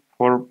 16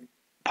 4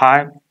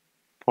 5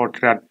 4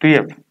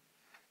 12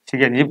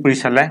 sige ni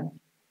position la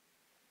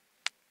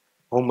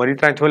om mari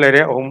trai thole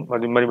re om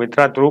mari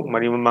mitra tru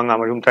mari manga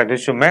mari trai de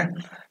sume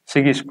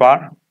sige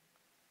square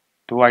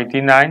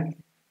 289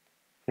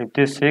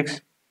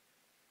 56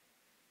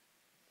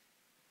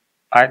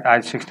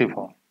 8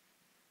 64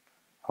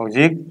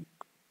 hojik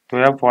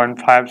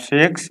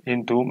 12.56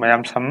 into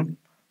mayam sum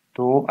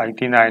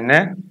 289 ne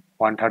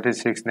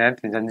 136 ne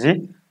tinjanji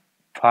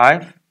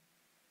 5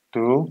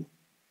 2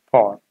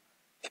 4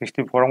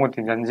 64 ngo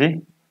tinjanji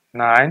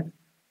 9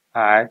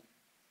 8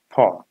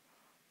 4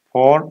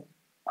 4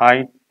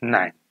 8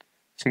 9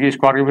 sigi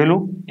square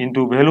value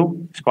into value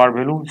square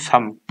value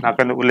sum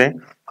nakan ule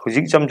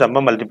hojik cham cham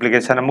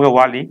multiplication amga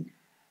wali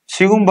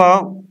sigumba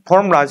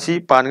formula si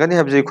pangani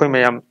habje khoi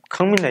mayam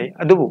khangminai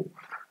adubu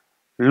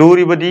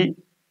luribadi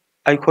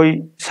aikhoi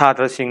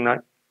satra singna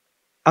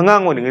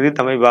angang olingi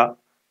tamaiba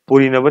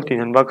purinaba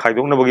tinhanba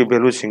khaidoknabagi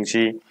value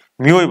singsi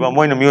miyoiba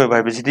moina miyoiba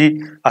habisidi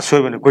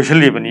asoibana question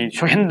lebani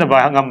sohendaba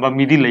ngamba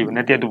midi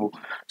leibana te adubu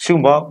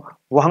sigumba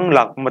wahang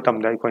lak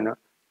matamda aikoina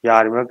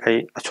yarima kai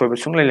asoiba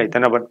sunglai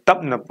laitanaba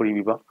tapna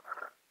puribiba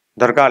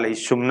darka lei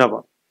sumnaba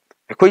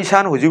aikoi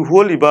san hoji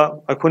holiba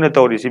aikoina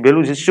tawrisi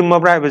value si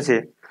sumabra habase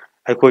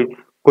aikoi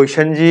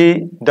question ji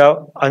the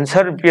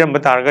answer piram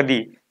batargadi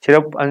sira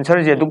answer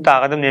je duk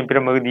tagadam ne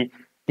piramagadi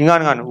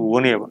ingan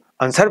ugoneba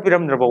answer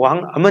piram draba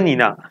wahang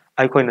amanina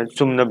aikoina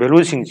sumna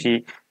value singsi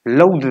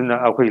lawduna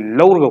akoi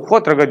lawrga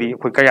khotragadi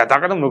akoi kaya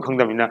tagadam no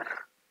khangdamina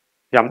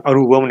yam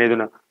aruba mane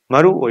duna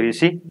maru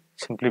orisi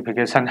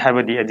simplification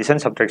habadi addition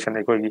subtraction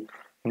aikoi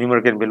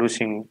numerical value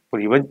sing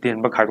puriba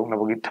denba khadokna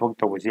bagi thok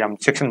tawji yam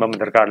section bam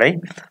darkar lai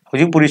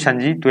hojing puri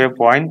sanji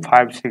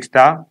 12.56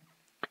 ta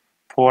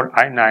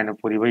 489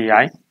 puriba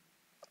yai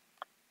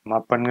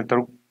mapan ga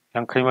taruk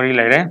yangkai mari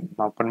laire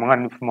mapan manga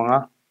nifu manga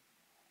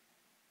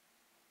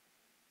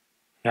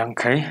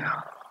yangkai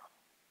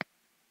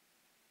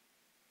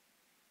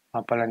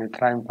mapalani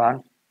traimpan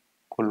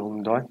kulum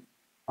doi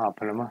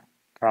mapalama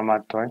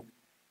tramatoi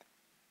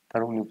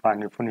taruk nipan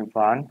nifu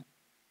nipan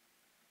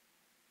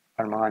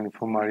pan manga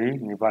nifu mari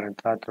nipan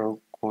tra taruk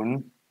kun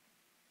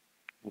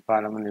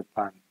nipan ama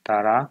nipan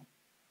tara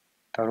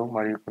taruk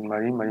mari kun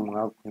mari mari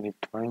manga kun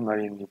nithoi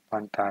mari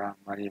nipan tara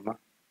mari ma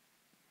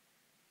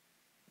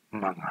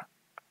manga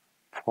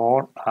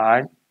 4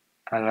 8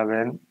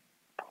 11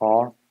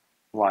 4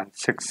 1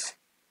 6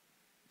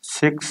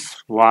 6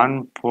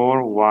 1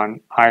 4 1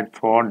 8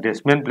 4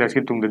 decimal place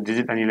ki tung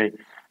digit ani lai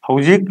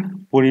hojik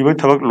puriba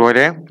thabak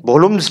loire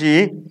volume si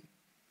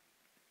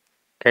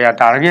kaya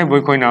tarage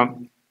boy koina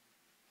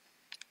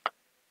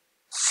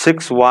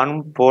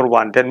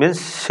 6141 that means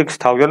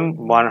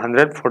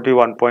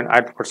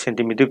 6141.84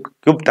 centimeter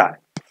cube ta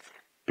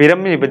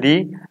pyramid badi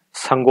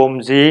sangom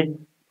ji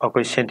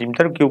akoi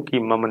centimeter cube ki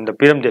maman da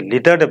pyramid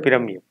liter da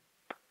pyramid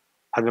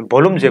adun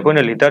volume je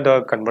koina liter da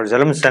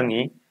conversion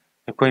sangi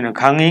koina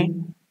khangi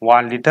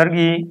 1 liter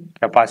ki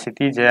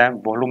capacity je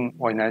volume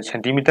oina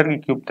centimeter ki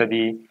cube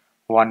tadi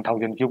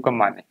 1000 cube ka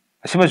mane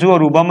asimasu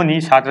aruba mani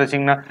satra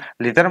singna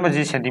liter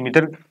maji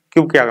centimeter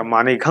cube kya ga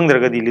mane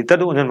khangdragadi liter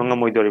do onan manga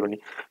moi doribani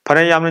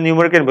phara yamna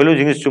numerical value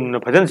jing sumna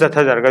phajan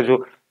satha jarga ju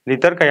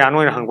liter ka yan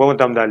oina hangba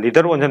matamda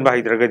liter onan ba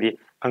hidragadi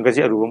angasi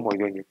aruba moi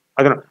doini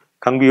aduna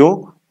khangbiu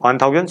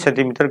 1000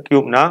 centimeter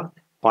cube na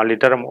 1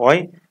 liter am oi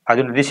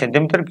aduna di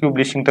centimeter cube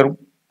lising tar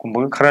kumbu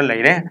khara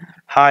laire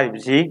hai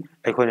bisi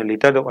aikhoina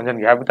liter do onan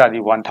ga bata di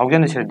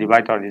 1000 se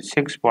divide tar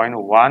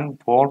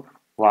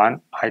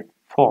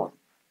 6.14184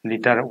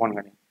 liter on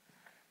gani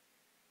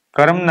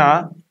karamna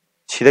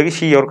sidagi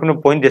si yorkno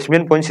point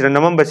decimal point sira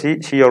namam basi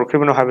si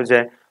yorkribno habaje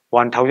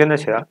 1000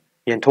 se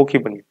yenthokki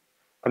bani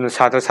anu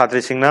satra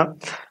satri singna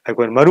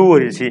aikhoina maru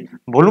orisi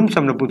volume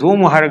samna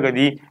budhomu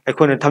haragadi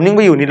aikhoina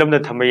thamningba unit lamda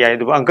thamba yai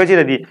du angka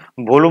sida di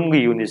volume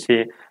gi unit se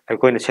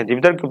aikhoina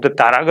centimeter cube da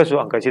taraga su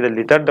angka sida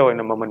liter da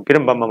oina maman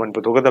piramba maman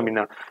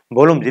budhogadamina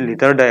volume ji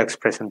liter da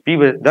expression pi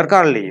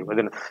darkar le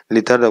aduna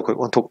liter da koi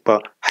onthokpa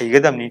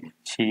haigadamni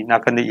si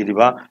nakande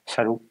iriba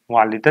saru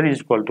 1 liter is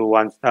equal to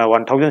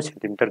 1000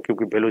 centimeter cube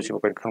ki value si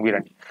koi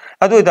khangbirani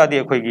adu dadi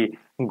akoi gi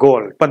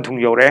goal panthung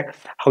yore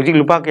hojik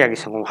lupa kya gi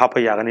sangom hapa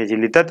yagane ji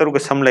liter taru ka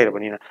sam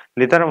lairabani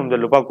liter amda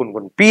lupa kun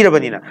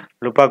pirabani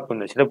lupa kun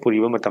sida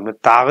puriba matamna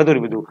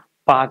tagadoribidu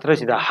patra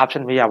sida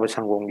hapsan me yaba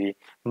sangom gi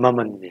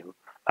maman ne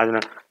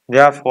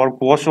Therefore,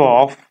 cost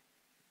of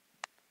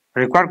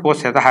required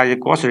cost at the high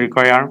cost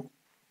required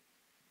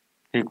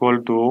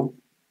equal to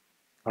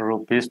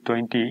rupees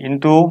 20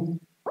 into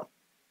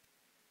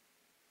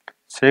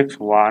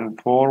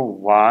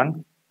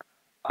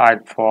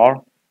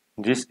 614,184.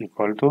 This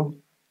equal to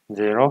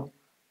 0.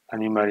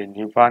 Ani mari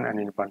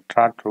nipan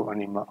tatu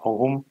anima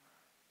ahum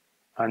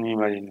ani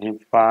mari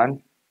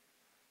nipan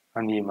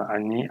anima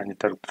ani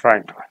taruk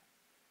try.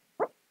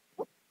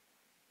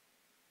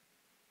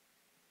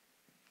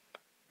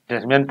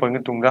 Decimal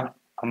point tungga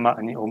ama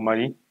ani ahum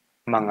mari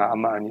manga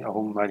ama ani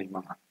ahum mari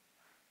manga.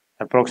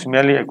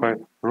 Approximately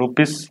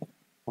rupees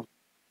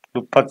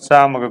lupa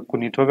chamaga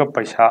kunithoga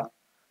paisa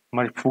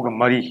marifuga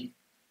mari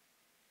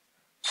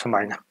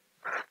sumaina.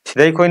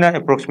 Sidai koina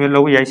approximate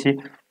low yaisi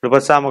lupa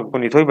chamaga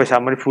kunithoi paisa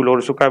marifu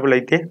lor su kaiba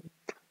laite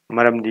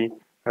maramdi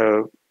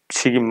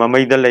sigi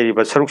mamaida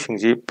laiba saruk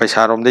singji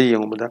paisa romda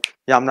yengubada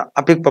yamna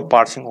apikpa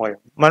part sing oy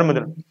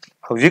maramada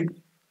hojik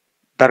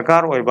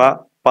darkar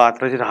oiba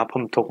patra ji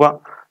hafam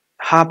thokwa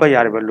hapa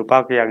yariba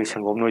lupa ka yagi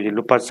sangom noji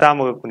lupa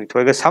chamaga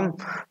kunithoi ga sam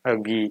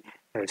gi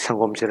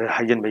sangom sira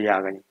hajen ba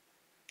yagani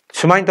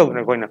sumain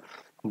tawna koina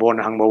bon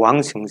hangba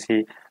wang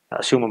singsi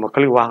asuma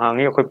makali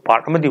wangangi akoi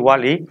part amadi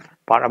wali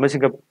part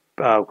amasiga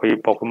koi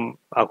pokum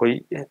akoi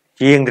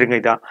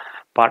yengdringai da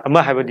part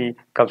ama habadi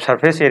cup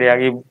surface area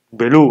gi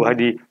value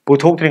hadi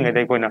puthokdringai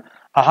da koina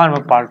ahan ma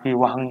part ki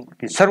wang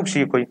ki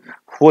saruksi koi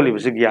holi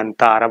bisi gyan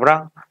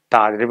tarabra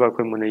tadriba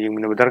koi muna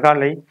yengmina darkar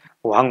lei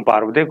wang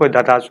parbude koi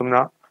data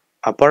sumna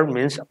upper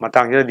means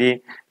matang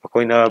di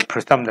koina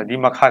prastam da di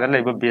makha da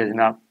leiba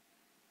bezna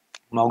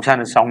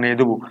mausana saune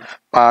du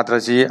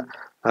patraji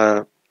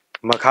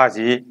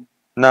makhaji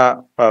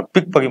na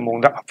pikpagi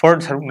mongda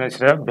upper sarukna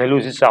sira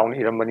value si saune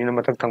iramani na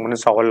matak thangmana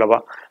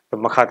sawallaba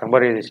makha thangba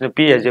resina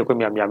p as ko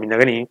myam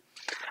yaminagani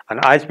and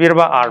I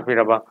piraba r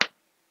piraba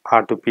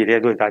r to p re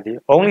do tadi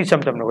only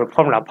sometimes no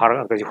formula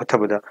phara ka ji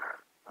hothabada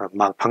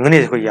mak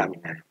phangani ko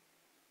yaminare.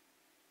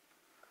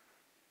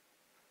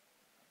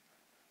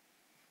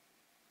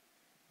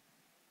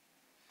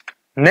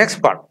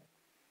 Next part,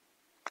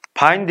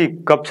 find the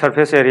cup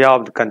surface area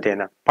of the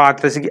container.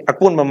 Patra si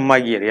akun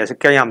mamagi area si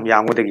kayam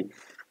yamudagi.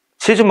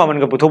 Sisu maman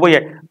ka putobo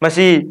ye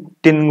masi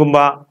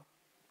tingumba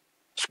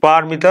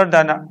square meter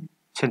dana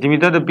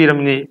centimeter the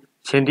pyramid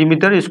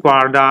centimeter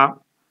square da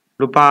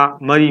lupa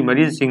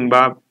mari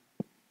singba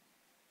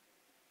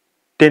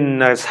tin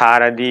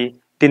saradi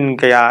tin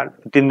kaya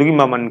tindugi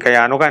maman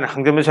kaya no kan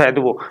hangjam sa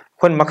adu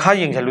kon makha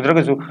yeng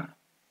saludraga su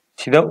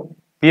sida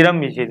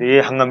pyramid si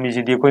de hangami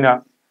si de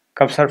koina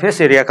cup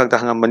surface area kalta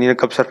hangam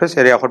cup surface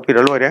area hot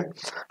piralo area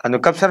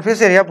and cup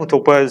surface area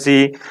putopa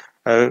si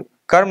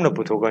karm na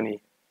putogani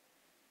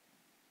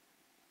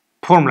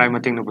formula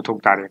mating na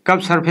putok tare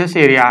cup surface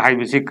area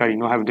haibisi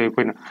karino haibdo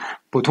koina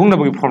puthong na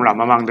bagi formula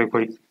mamang de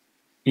koi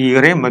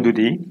igare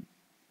madudi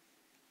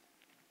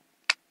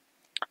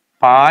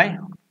pi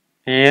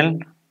l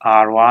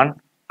r1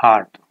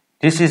 r2.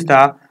 This is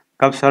the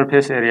cup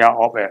surface area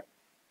of a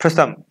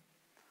prism.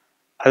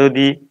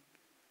 Adudi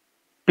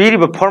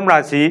piriba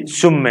formula si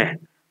summe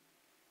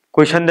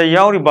question da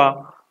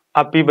yauriba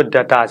apiba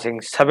data sing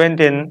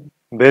 17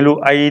 value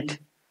 8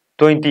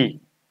 20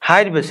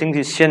 haiba sing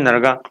si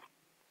senarga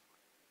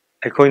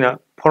aikoina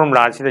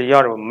formula si da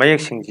yauriba mayak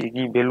sing si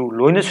gi value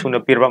loina suna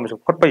pirba masu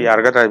khotpa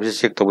yarga ta bi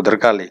check to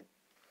darkar le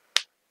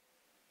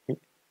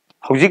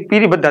hojik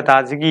piriba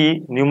data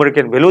si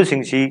numerical value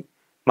sing si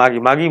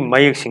magi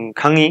mayak sing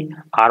khangi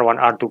r1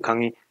 r2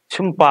 khangi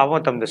sum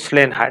pawa tam da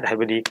slant height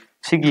haibadi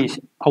sigi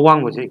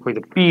awang mo si koi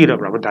da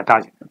pirabra data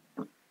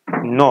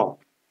no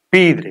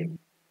pidre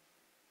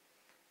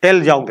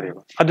L jaudre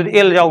adu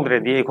L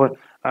jaudre di ko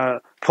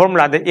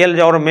formula de L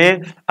jaure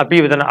me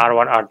api bedana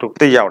r1 r2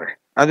 te jaure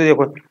adu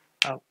ko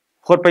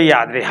khot pa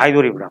yadre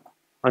haidori bra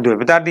adu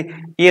betadi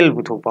L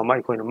buthok pa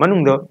mai ko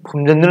manung da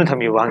phumjanduna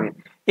thami wangi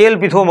L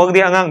pitho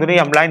magdi angang duni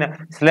yam laina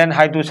slant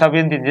height to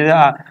 17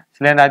 ja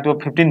slant height to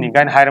 15 ni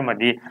kan haira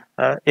madi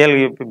L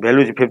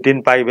value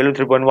 15 pi value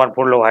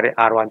 3.14 lo hare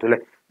r1 to le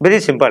very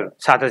simple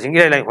satra sing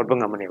ila lai hotba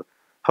ngamane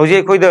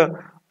hauji koi da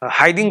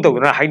hiding to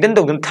na hidden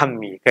to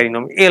thammi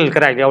karino L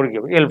karai yauri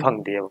L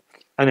phangde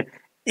ani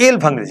L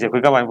phangde je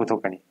koi ka mai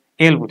buthok kani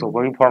L buthok ko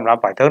formula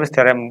Pythagoras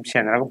theorem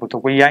senara ko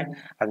buthok ko yai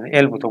ani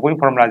L buthok ko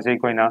formula je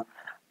koi na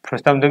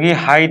प्रथम दगी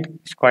height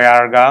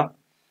square ga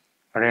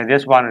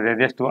radius 1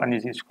 radius 2 ani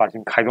si square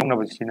sing khaidong na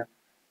basina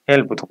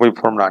L puthokoi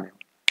formula ne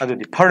adu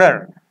di further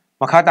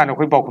makha ta na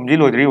khoi paukhum ji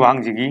lodri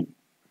wang ji gi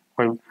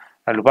khoi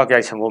lupa kya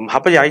sangom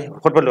hapa yai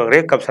khotba logre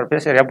cup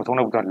surface area puthong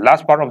na butan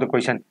last part of the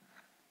question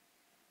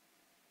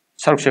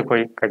saruk se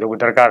khoi kaido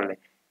darkar le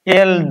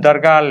L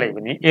darkar le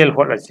bani L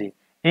hot asi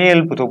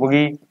L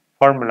puthokgi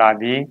formula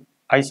di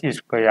I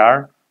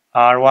square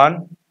r1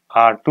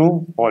 r2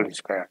 whole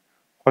square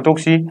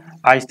Kotoksi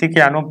I stick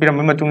ano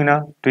pyramid matungina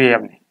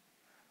 12 ni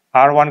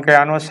R1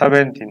 kayano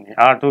 17 ni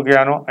R2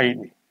 kayano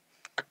 8 ni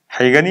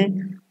haigani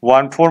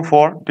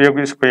 144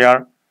 12 square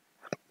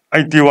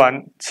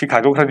 81 si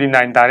khadok khadi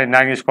 9 tare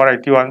 9 square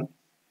 81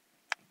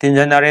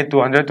 tinjanare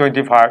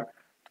 225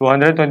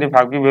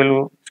 225 ki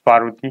value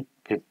square root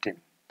 15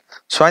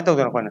 swine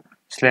तौदना कोना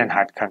स्लैन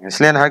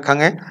height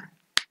खंगे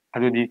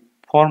अदुदी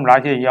formula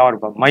जे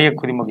यावरबा मयक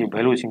खुदिमगी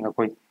value सिंग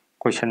अखोय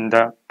question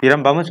दा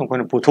पिरम balm सम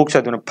कोना पुथोक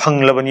चदुना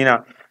फंगलबनिना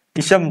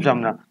इसम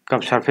जमना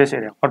cup surface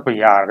area हटप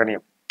यारगनी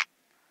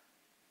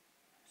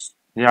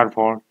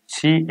therefore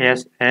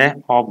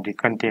CSA of the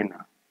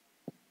container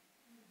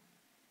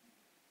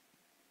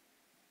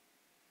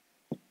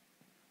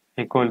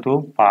equal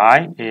to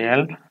pi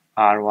L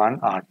R1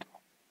 R2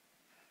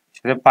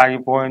 so pi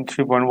point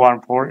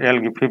 3.14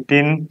 L gi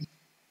 15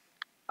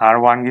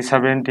 R1 gi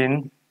 17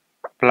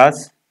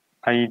 plus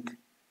 8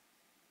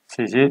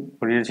 CC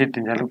puri si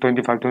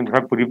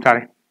 25 puri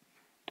tare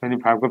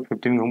 25 ko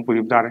 15 gum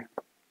puri tare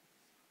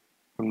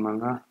kun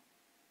manga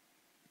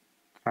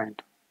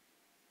right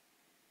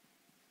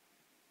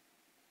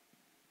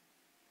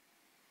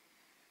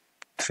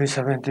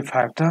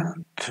 375 to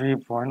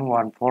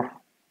 3.14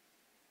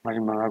 mari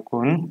manga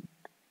kun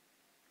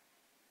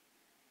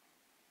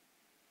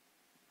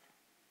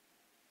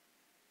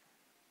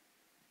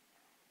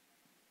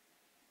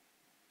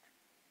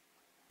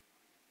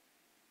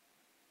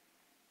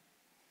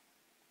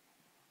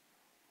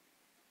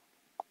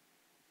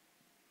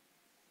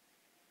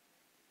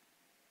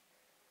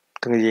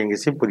tengah yang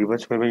kesip puri ba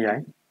choi ba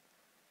yai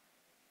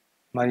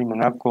mari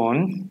manga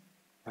kun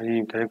mari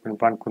tare kun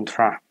pan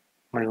kuntra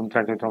mari hum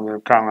trai to me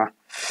tranga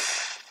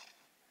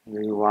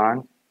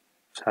 1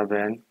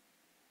 7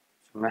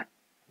 me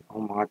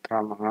hum matra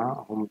manga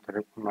hum tare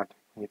kun mat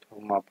ni to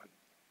mapan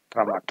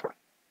tramatra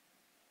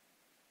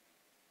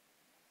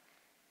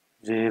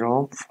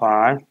 0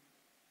 5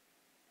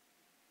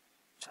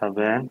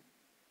 7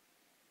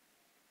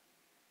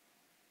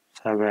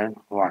 7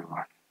 1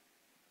 1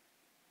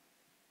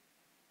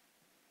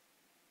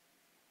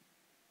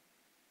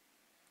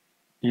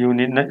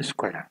 unit na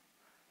square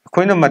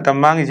akoina matam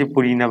mangi si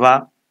puri na ba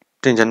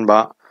tension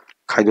ba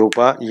khaidok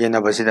ba yena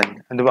ba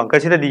sidan andu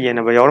angka sida di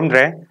yena ba yawram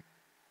dre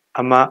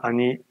ama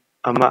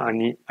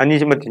ani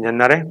si matin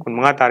nare kun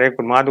manga tare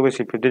kun manga du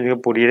si pidin ga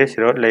puri re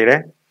siro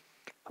leire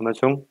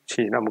amasung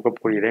si na muka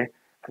puri re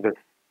adu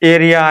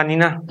area ni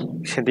na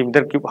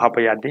centimeter cube ha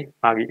pa yadi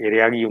magi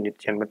area gi unit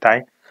chen batai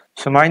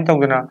sumain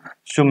tongdana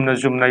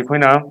sumna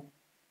akoina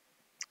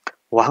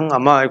wahang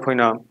ama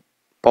akoina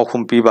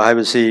paukhum pi ba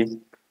haibasi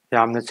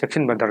yamna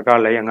section ba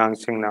darkar lay angang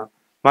singna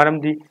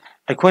maramdi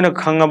aikoina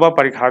khangaba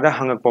parikha da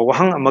hangak pa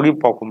wahang amagi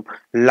paukhum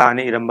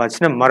lani iramba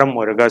sina maram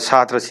oraga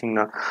satra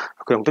singna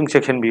akoi ongtung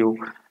section view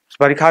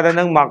parikha da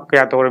nang mark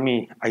kya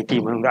torami IT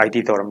mang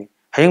IT torami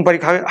hayeng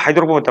parikha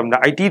haidorba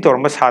matamda IT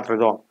torama satra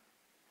do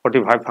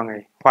 45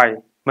 phangai why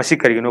masi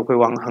karigino koi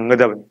wang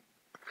hangadabani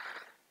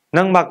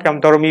nang mark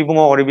yam torami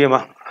bungo oribi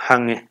ma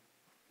hange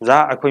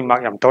za akoi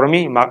mark yam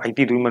torami mark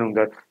IT du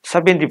manungda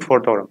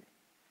 74 torami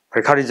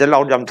parikha result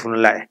out jam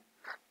thuna lai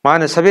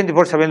mana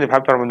 74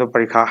 75 tormando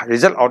parikha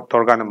result out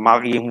torgana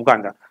mark yemu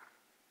kanda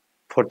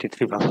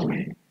 43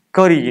 phangai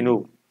kari ginu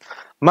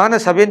mana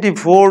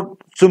 74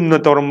 chumna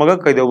tormaga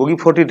kaidogi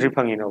 43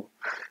 phangino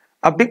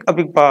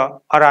apik pa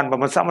aran ba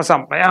masa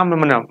mayam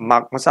mana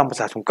mark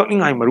masa sum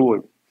kalingai maru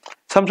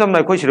sam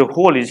na koi siro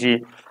hole si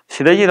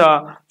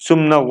sidajira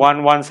sumna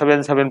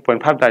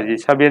 1177.5 ta ji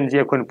 7 ji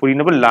akon puri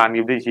na lan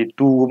gi si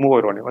 2 mo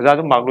ro ne oja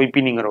du mark loi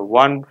pining ro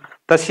 1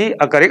 ta si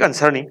a correct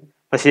answer ni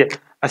asi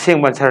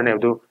aseng answer ne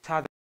du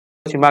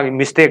si magi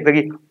mistake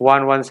dagi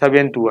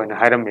 1172 ana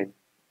hairam me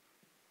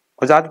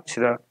oja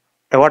sida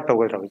award to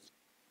go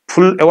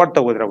full award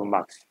to go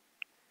marks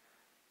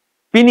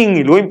pining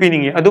loi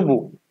pining adubu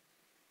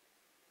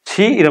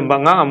si iramba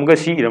nga amga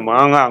si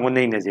iramba nga ngon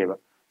nei na jeba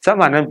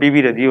samana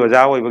bibi da di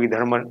oja oi bagi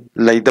dharma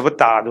laidaba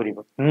ta dori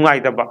ba ngai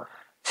da ba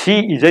si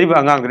ijari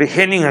ba angang ri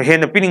hening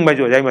hen pining ba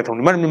jo jai ma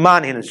thong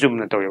man hen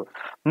sumna to yo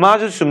ma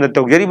ju sumna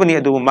to jari bani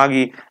adu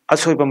magi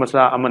asoi ba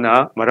masa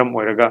amana maram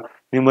oiraga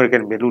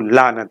numerical value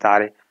la na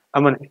tare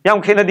aman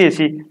yam khena de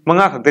si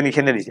manga khaktani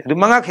khena di adu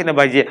manga khena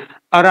ba je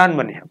aran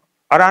bani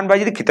aran ba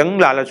ji kitang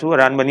lala su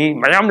aran bani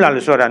mayam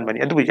lala su aran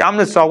bani adu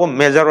yamna sawa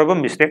major oba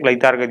mistake lai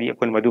tar ga di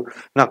akon madu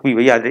ngakpi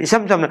ba yadre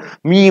isam samna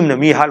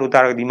mi halu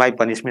tar ga di my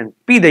punishment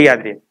pi da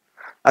yadre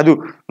adu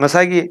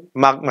ngasai gi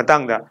mak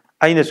matang da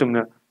aina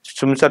sumna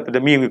sum sat da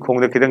mi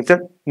khong da kitang chat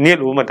net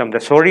u matam da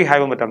sorry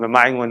haiba matam da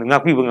mai ngon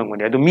ngakpi ba ngam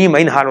ne adu mi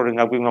main halu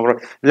ngakpi ngam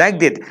like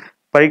that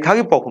parikha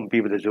gi pokhum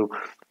pi ba ju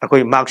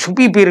akoi mak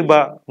sumpi pi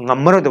ba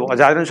ngamaro da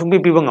ajaran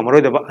sumpi pi ba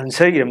ngamaro da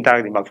answer iram tar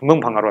ga di mak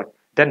sum phangaro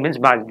that means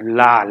ba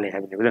la le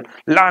have ne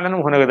la nan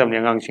hona ga da ne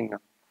ngang sing na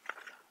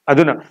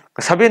aduna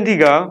 70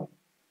 ga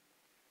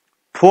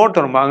 4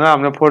 tor ma nga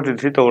amna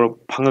 43 tor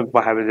phangak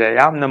ba ha ba ja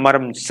yamna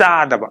maram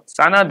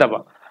sana da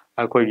ba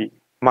akoi gi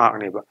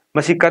mak ne ba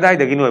masi kadai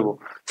da gi noi bo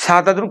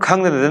sa ta dun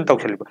khang da dan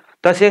tawsel ba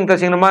taseng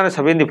na mana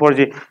 74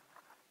 ji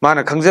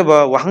mana khangja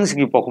ba wahang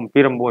sigi pokhum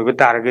piram bo ba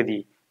tar ga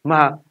di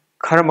ma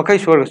khara makai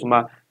sor ga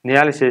suma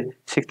niyal se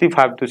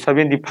 65 to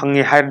 70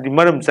 phangi hair di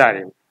maram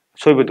chare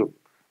soi ba du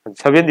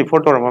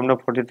 74 tor amna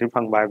 43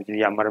 phang ba bi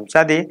yam maram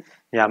chade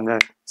yamna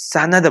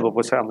sana da ba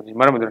bo sa amani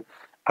maram da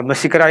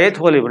amasi kara ye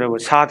thole bone bo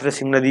satra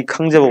singna di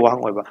khangja ba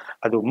wahang oi ba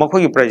adu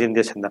makhoi gi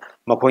presentation da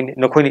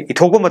makhoi ni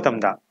ithogba matam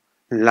da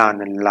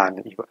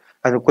ꯂꯥꯟꯅ ꯏꯕ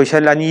ꯑꯗꯨ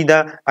ꯀꯣꯏꯁꯟ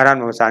ꯑꯅꯤꯗ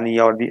ꯑꯔꯥꯟꯕ ꯃꯆꯥ ꯑꯅꯤ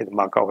ꯌꯥꯎꯔꯗꯤ ꯑꯗꯨꯝ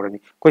mark ꯀꯛꯍꯧꯔꯅꯤ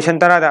ꯀꯣꯏꯁꯟ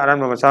ꯇꯔꯥꯗ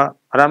ꯑꯔꯥꯟꯕ ꯃꯆꯥ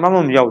ꯑꯔꯥꯟꯕ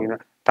ꯑꯃꯃꯝ ꯌꯥꯎꯏꯅ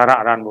ꯇꯔꯥ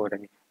ꯑꯔꯥꯟꯕ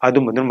ꯑꯣꯏꯔꯅꯤ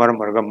ꯑꯗꯨꯝꯕꯗꯨꯅ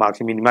ꯃꯔꯝ ꯑꯣꯏꯔꯒ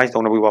ꯃꯥꯔꯛꯁꯤ ꯃꯤꯅꯤꯃꯥꯏꯁ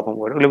ꯇꯧꯅꯕꯒꯤ ꯋꯥꯐꯝ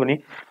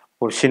ꯑꯣꯏꯔꯛꯂꯤꯕꯅꯤ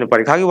ꯁꯤꯅ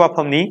ꯄꯔꯤꯈꯥꯒꯤ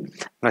ꯋꯥꯐꯝꯅꯤ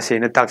ꯉꯁꯤ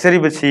ꯑꯩꯅ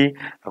ꯇꯥꯛꯆꯔꯤꯕꯁꯤ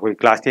ꯑꯩꯈꯣꯏ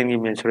ꯀ꯭ꯂꯥꯁ 10ꯒꯤ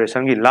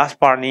ꯃꯦꯟꯁꯨꯔꯦꯁꯟꯒꯤ ꯂꯥꯁ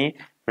ꯄꯥꯔꯠꯅꯤ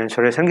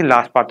ꯃꯦꯟꯁꯨꯔꯦꯁꯟꯒꯤ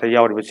ꯂꯥꯁ ꯄꯥꯔꯠꯇ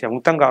ꯌꯥꯎꯔꯤꯕꯁꯤ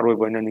ꯑꯃꯨꯛꯇꯪꯒ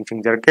ꯑꯔꯣꯏꯕ ꯑꯣꯏꯅ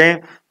ꯅꯤꯡꯁꯤꯡꯖꯔꯛꯀꯦ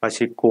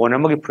ꯃꯁꯤ ꯀꯣꯟ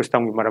ꯑꯃꯒꯤ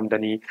ꯐꯨꯁꯇꯝꯒꯤ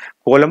ꯃꯔꯝꯗꯅꯤ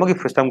ꯀꯣꯟ ꯑꯃꯒꯤ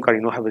ꯐꯨꯁꯇꯝ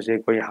ꯀꯔꯤꯅꯣ ꯍꯥꯏꯕꯁꯤ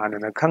ꯑꯩꯈꯣꯏ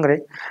ꯍꯥꯟꯅꯅ ꯈꯪꯈ꯭ꯔꯦ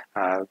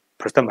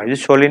ꯐꯨꯁꯇꯝ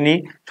ꯍꯥꯏꯕꯁꯤ ꯁꯣꯂꯤꯠꯅꯤ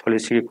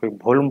ꯁꯣꯂꯤꯠꯁꯤ ꯑꯩꯈꯣꯏ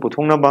ꯚꯣꯂꯨꯝ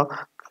ꯄꯨꯊꯣꯛꯅꯕ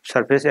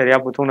ꯁꯔꯐꯦꯁ ꯑꯦꯔꯤꯌꯥ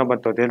ꯄꯨꯊꯣꯛꯅꯕ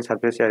ꯇꯣꯇꯦꯜ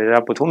ꯁꯔꯐꯦꯁ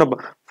ꯑꯦꯔꯤꯌꯥ ꯄꯨꯊꯣꯛꯅꯕ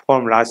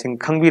ꯐꯣꯔꯃꯨꯂꯥꯁꯤꯡ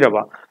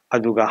ꯈꯪꯕꯤꯔꯕ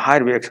ꯑꯗꯨꯒ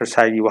ꯍꯥꯏꯔꯤꯕ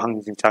ꯑꯦꯛꯁꯔꯁꯥꯏꯖꯒꯤ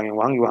ꯋꯥꯍꯪꯁꯤꯡ ꯆꯥꯡꯌꯦꯡ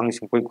ꯋꯥꯍꯪꯒꯤ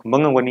ꯋꯥꯍꯪꯁꯤꯡ ꯑꯩꯈꯣꯏ ꯈꯨꯝꯕ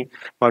ꯉꯝꯒꯅꯤ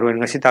ꯃꯔꯨꯑꯣꯏꯅ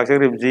ꯉꯁꯤ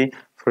ꯇꯥꯛꯆꯔꯤꯕꯁꯤ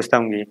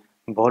ꯐꯨꯁꯇꯝꯒꯤ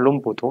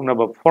ꯚꯣꯂꯨꯝ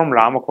ꯄꯨꯊꯣꯛꯅꯕ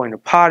ꯐꯣꯔꯃꯨꯂꯥ ꯑꯃ ꯑꯩꯈꯣꯏꯅ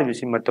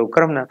ꯐꯥꯔꯤꯕꯁꯤ ꯃꯇꯧ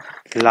ꯀꯔꯝꯅ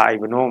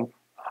ꯂꯥꯛꯏꯕꯅꯣ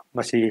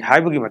ꯃꯁꯤ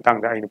ꯍꯥꯏꯕꯒꯤ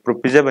ꯃꯇꯥꯡꯗ ꯑꯩꯅ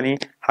ꯄ꯭ꯔꯨꯐ ꯄꯤꯖꯕꯅꯤ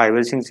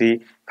ꯍꯥꯏꯔꯤꯕꯁꯤꯡꯁꯤ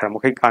ꯈꯔ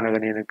ꯃꯈꯩ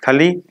ꯀꯥꯟꯅꯒꯅꯤꯅ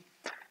ꯈꯜꯂꯤ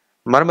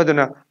ꯃꯔꯝ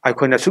ꯑꯗꯨꯅ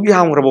ꯑꯩꯈꯣꯏꯅ ꯑꯁꯨꯛ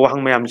ꯌꯥꯝꯈ꯭ꯔꯕ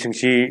ꯋꯥꯍꯪ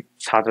ꯃꯌꯥꯝꯁꯤꯡꯁꯤ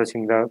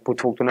ꯁꯥꯇ꯭ꯔꯁꯤꯡꯗ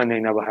ꯄꯨꯊꯣꯛꯇꯨꯅ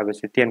ꯅꯩꯅꯕ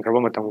ꯍꯥꯏꯕꯁꯤ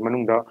ꯇꯦꯟꯈ꯭ꯔꯕ ꯃꯇꯝꯒꯤ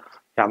ꯃꯅꯨꯡꯗ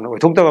ꯌꯥꯝꯅ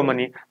ꯑꯣꯏꯊꯣꯛꯇꯕ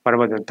ꯑꯃꯅꯤ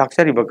ꯃꯔꯝ ꯑꯗꯨꯅ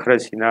ꯇꯥꯛꯆꯔꯤꯕ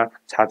ꯈꯔꯁꯤꯅ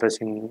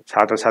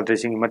ꯁꯥꯇ꯭ꯔ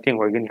ꯁꯥꯇ꯭ꯔꯤꯁꯤꯡꯒꯤ ꯃꯇꯦꯡ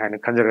ꯑꯣꯏꯒꯅꯤ ꯍꯥꯏꯅ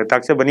ꯈꯟꯖꯔꯒ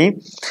ꯇꯥꯛꯆꯕꯅꯤ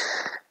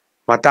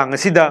ꯃꯇꯥꯡ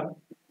ꯑꯁꯤꯗ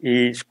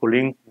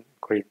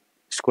ꯑꯩꯈꯣꯏ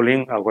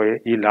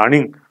ꯏ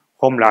ꯂꯥꯔꯅꯤꯡ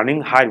ꯍꯣꯝ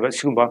ꯂꯥꯔꯅꯤꯡ ꯍꯥꯏꯔꯤꯕ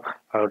ꯑꯁꯤꯒꯨꯝꯕ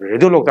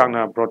ꯔꯦꯗꯤꯑꯣ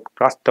ꯂꯣꯛꯇꯥꯛꯅ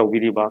ꯕ꯭ꯔꯣꯗꯀꯥꯁ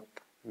ꯇꯧꯕꯤꯔꯤꯕ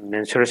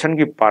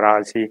ꯃꯦꯟꯁꯨꯔꯦꯁꯟꯒꯤ ꯄꯥꯔꯥ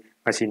ꯑꯁꯤ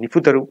ꯉꯁꯤ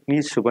 94ꯅꯤ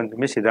ꯁꯨꯕ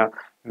ꯅꯨꯃꯤꯠꯁꯤꯗ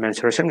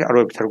ꯃꯦꯟꯁꯨꯔꯦꯁꯟꯒꯤ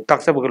ꯑꯔꯣꯏꯕ ꯁꯔꯨꯛ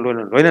ꯇꯥꯛꯆꯕꯒ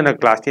ꯂꯣꯏꯅꯅ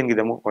ꯀ꯭ꯂꯥꯁ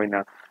 10ꯒꯤꯗꯃꯛ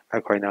ꯑꯣꯏꯅ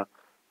ꯑꯩꯈꯣꯏꯅ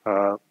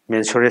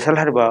ꯃꯦꯟꯁꯨꯔꯦꯁꯟ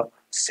ꯍꯥꯏꯔꯤꯕ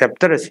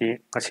ꯆꯦꯞꯇꯔ ꯑꯁꯤ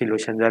ꯉꯁꯤ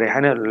ꯂꯣꯏꯁꯤꯟꯖꯔꯦ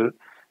ꯍꯥꯏꯅ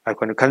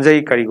ꯑꯩꯈꯣꯏꯅ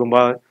ꯈꯟꯖꯩ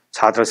ꯀꯔꯤꯒꯨꯝꯕ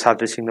ꯁꯥꯇ꯭ꯔ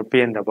ꯁꯥꯇ꯭ꯔꯤꯁꯤꯡꯅ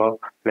ꯄꯦꯟꯗꯕ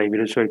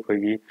ꯂꯩꯕꯤꯔꯁꯨ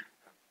ꯑꯩꯈꯣꯏꯒꯤ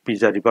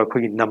ꯄꯤꯖꯔꯤꯕ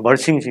ꯑꯩꯈꯣꯏꯒꯤ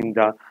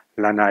ꯅꯝꯕꯔꯁꯤꯡꯁꯤꯡꯗ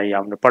ꯂꯅꯥꯏ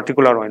ꯌꯥꯝꯅ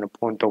ꯄꯥꯔꯇꯤꯀꯨꯂꯔ ꯑꯣꯏꯅ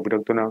ꯐꯣꯟ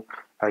ꯇꯧꯕꯤꯔꯛꯇꯨꯅ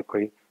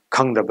ꯑꯩꯈꯣꯏ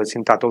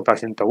ꯈꯪꯗꯕꯁꯤꯡ ꯇꯥꯊꯣꯛ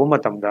ꯇꯥꯁꯤꯟ ꯇꯧꯕ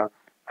ꯃꯇꯝꯗ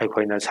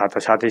ꯑꯩꯈꯣꯏꯅ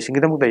ꯁꯥꯇ꯭ꯔ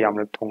ꯁꯥꯇ꯭ꯔꯤꯁꯤꯡꯒꯤꯗꯃꯛꯇ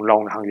ꯌꯥꯝꯅ ꯊꯣꯡ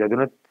ꯂꯥꯎꯅ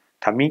ꯍꯥꯡꯖꯗꯨꯅ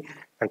ꯊꯝꯃꯤ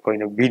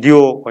ꯑꯩꯈꯣꯏꯅ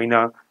ꯚꯤꯗꯤꯑꯣ ꯑꯣꯏꯅ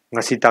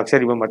ꯉꯁꯤ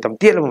ꯇꯥꯛꯆꯔꯤꯕ ꯃꯇꯝ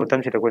ꯇꯦꯜꯂꯕ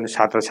ꯃꯇꯝꯁꯤꯗ ꯑꯩꯈꯣꯏꯅ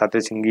ꯁꯥꯇ꯭ꯔ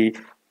ꯁꯥꯇ꯭ꯔꯤꯁꯤꯡꯒꯤ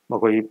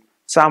ꯃꯈꯣꯏ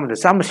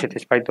 100%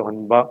 ꯁꯦꯇꯤꯁꯐꯥꯏ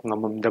ꯇꯧꯍꯟꯕ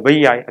ꯉꯝꯃꯝꯗꯕ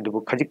ꯌꯥꯏ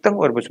ꯑꯗꯨꯕꯨ ꯈꯖꯤꯛꯇꯪ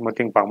ꯑꯣꯏꯔꯕꯁꯨ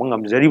ꯃꯇꯦꯡ ꯄꯥꯡꯕ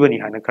ꯉꯝꯖꯔꯤꯕꯅꯤ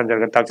ꯍꯥꯏꯅ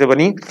ꯈꯟꯖꯔꯒ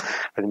ꯇꯥꯛꯆꯕꯅꯤ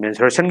ꯑꯗꯨ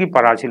ꯃꯦꯟꯁꯨꯔꯦꯁꯟꯒꯤ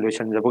ꯄꯥꯔꯥꯁꯤ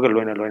ꯂꯣꯏꯁꯤꯟꯖꯕꯒ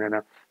ꯂꯣꯏꯅꯅ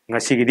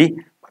ꯉꯁꯤꯒꯤꯗꯤ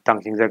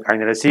ꯃꯇꯥꯡꯁꯤꯡꯗ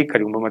ꯀꯥꯏꯅꯔꯁꯤ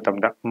ꯀꯔꯤꯒꯨꯝꯕ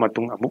ꯃꯇꯝꯗ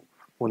ꯃꯇꯨꯡ ꯑꯃꯨꯛ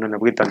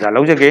ꯎꯅꯅꯕꯒꯤ ꯇꯥꯟꯖꯥ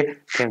ꯂꯧꯖꯒꯦ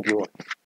ꯊꯦꯡꯛ ꯌꯨ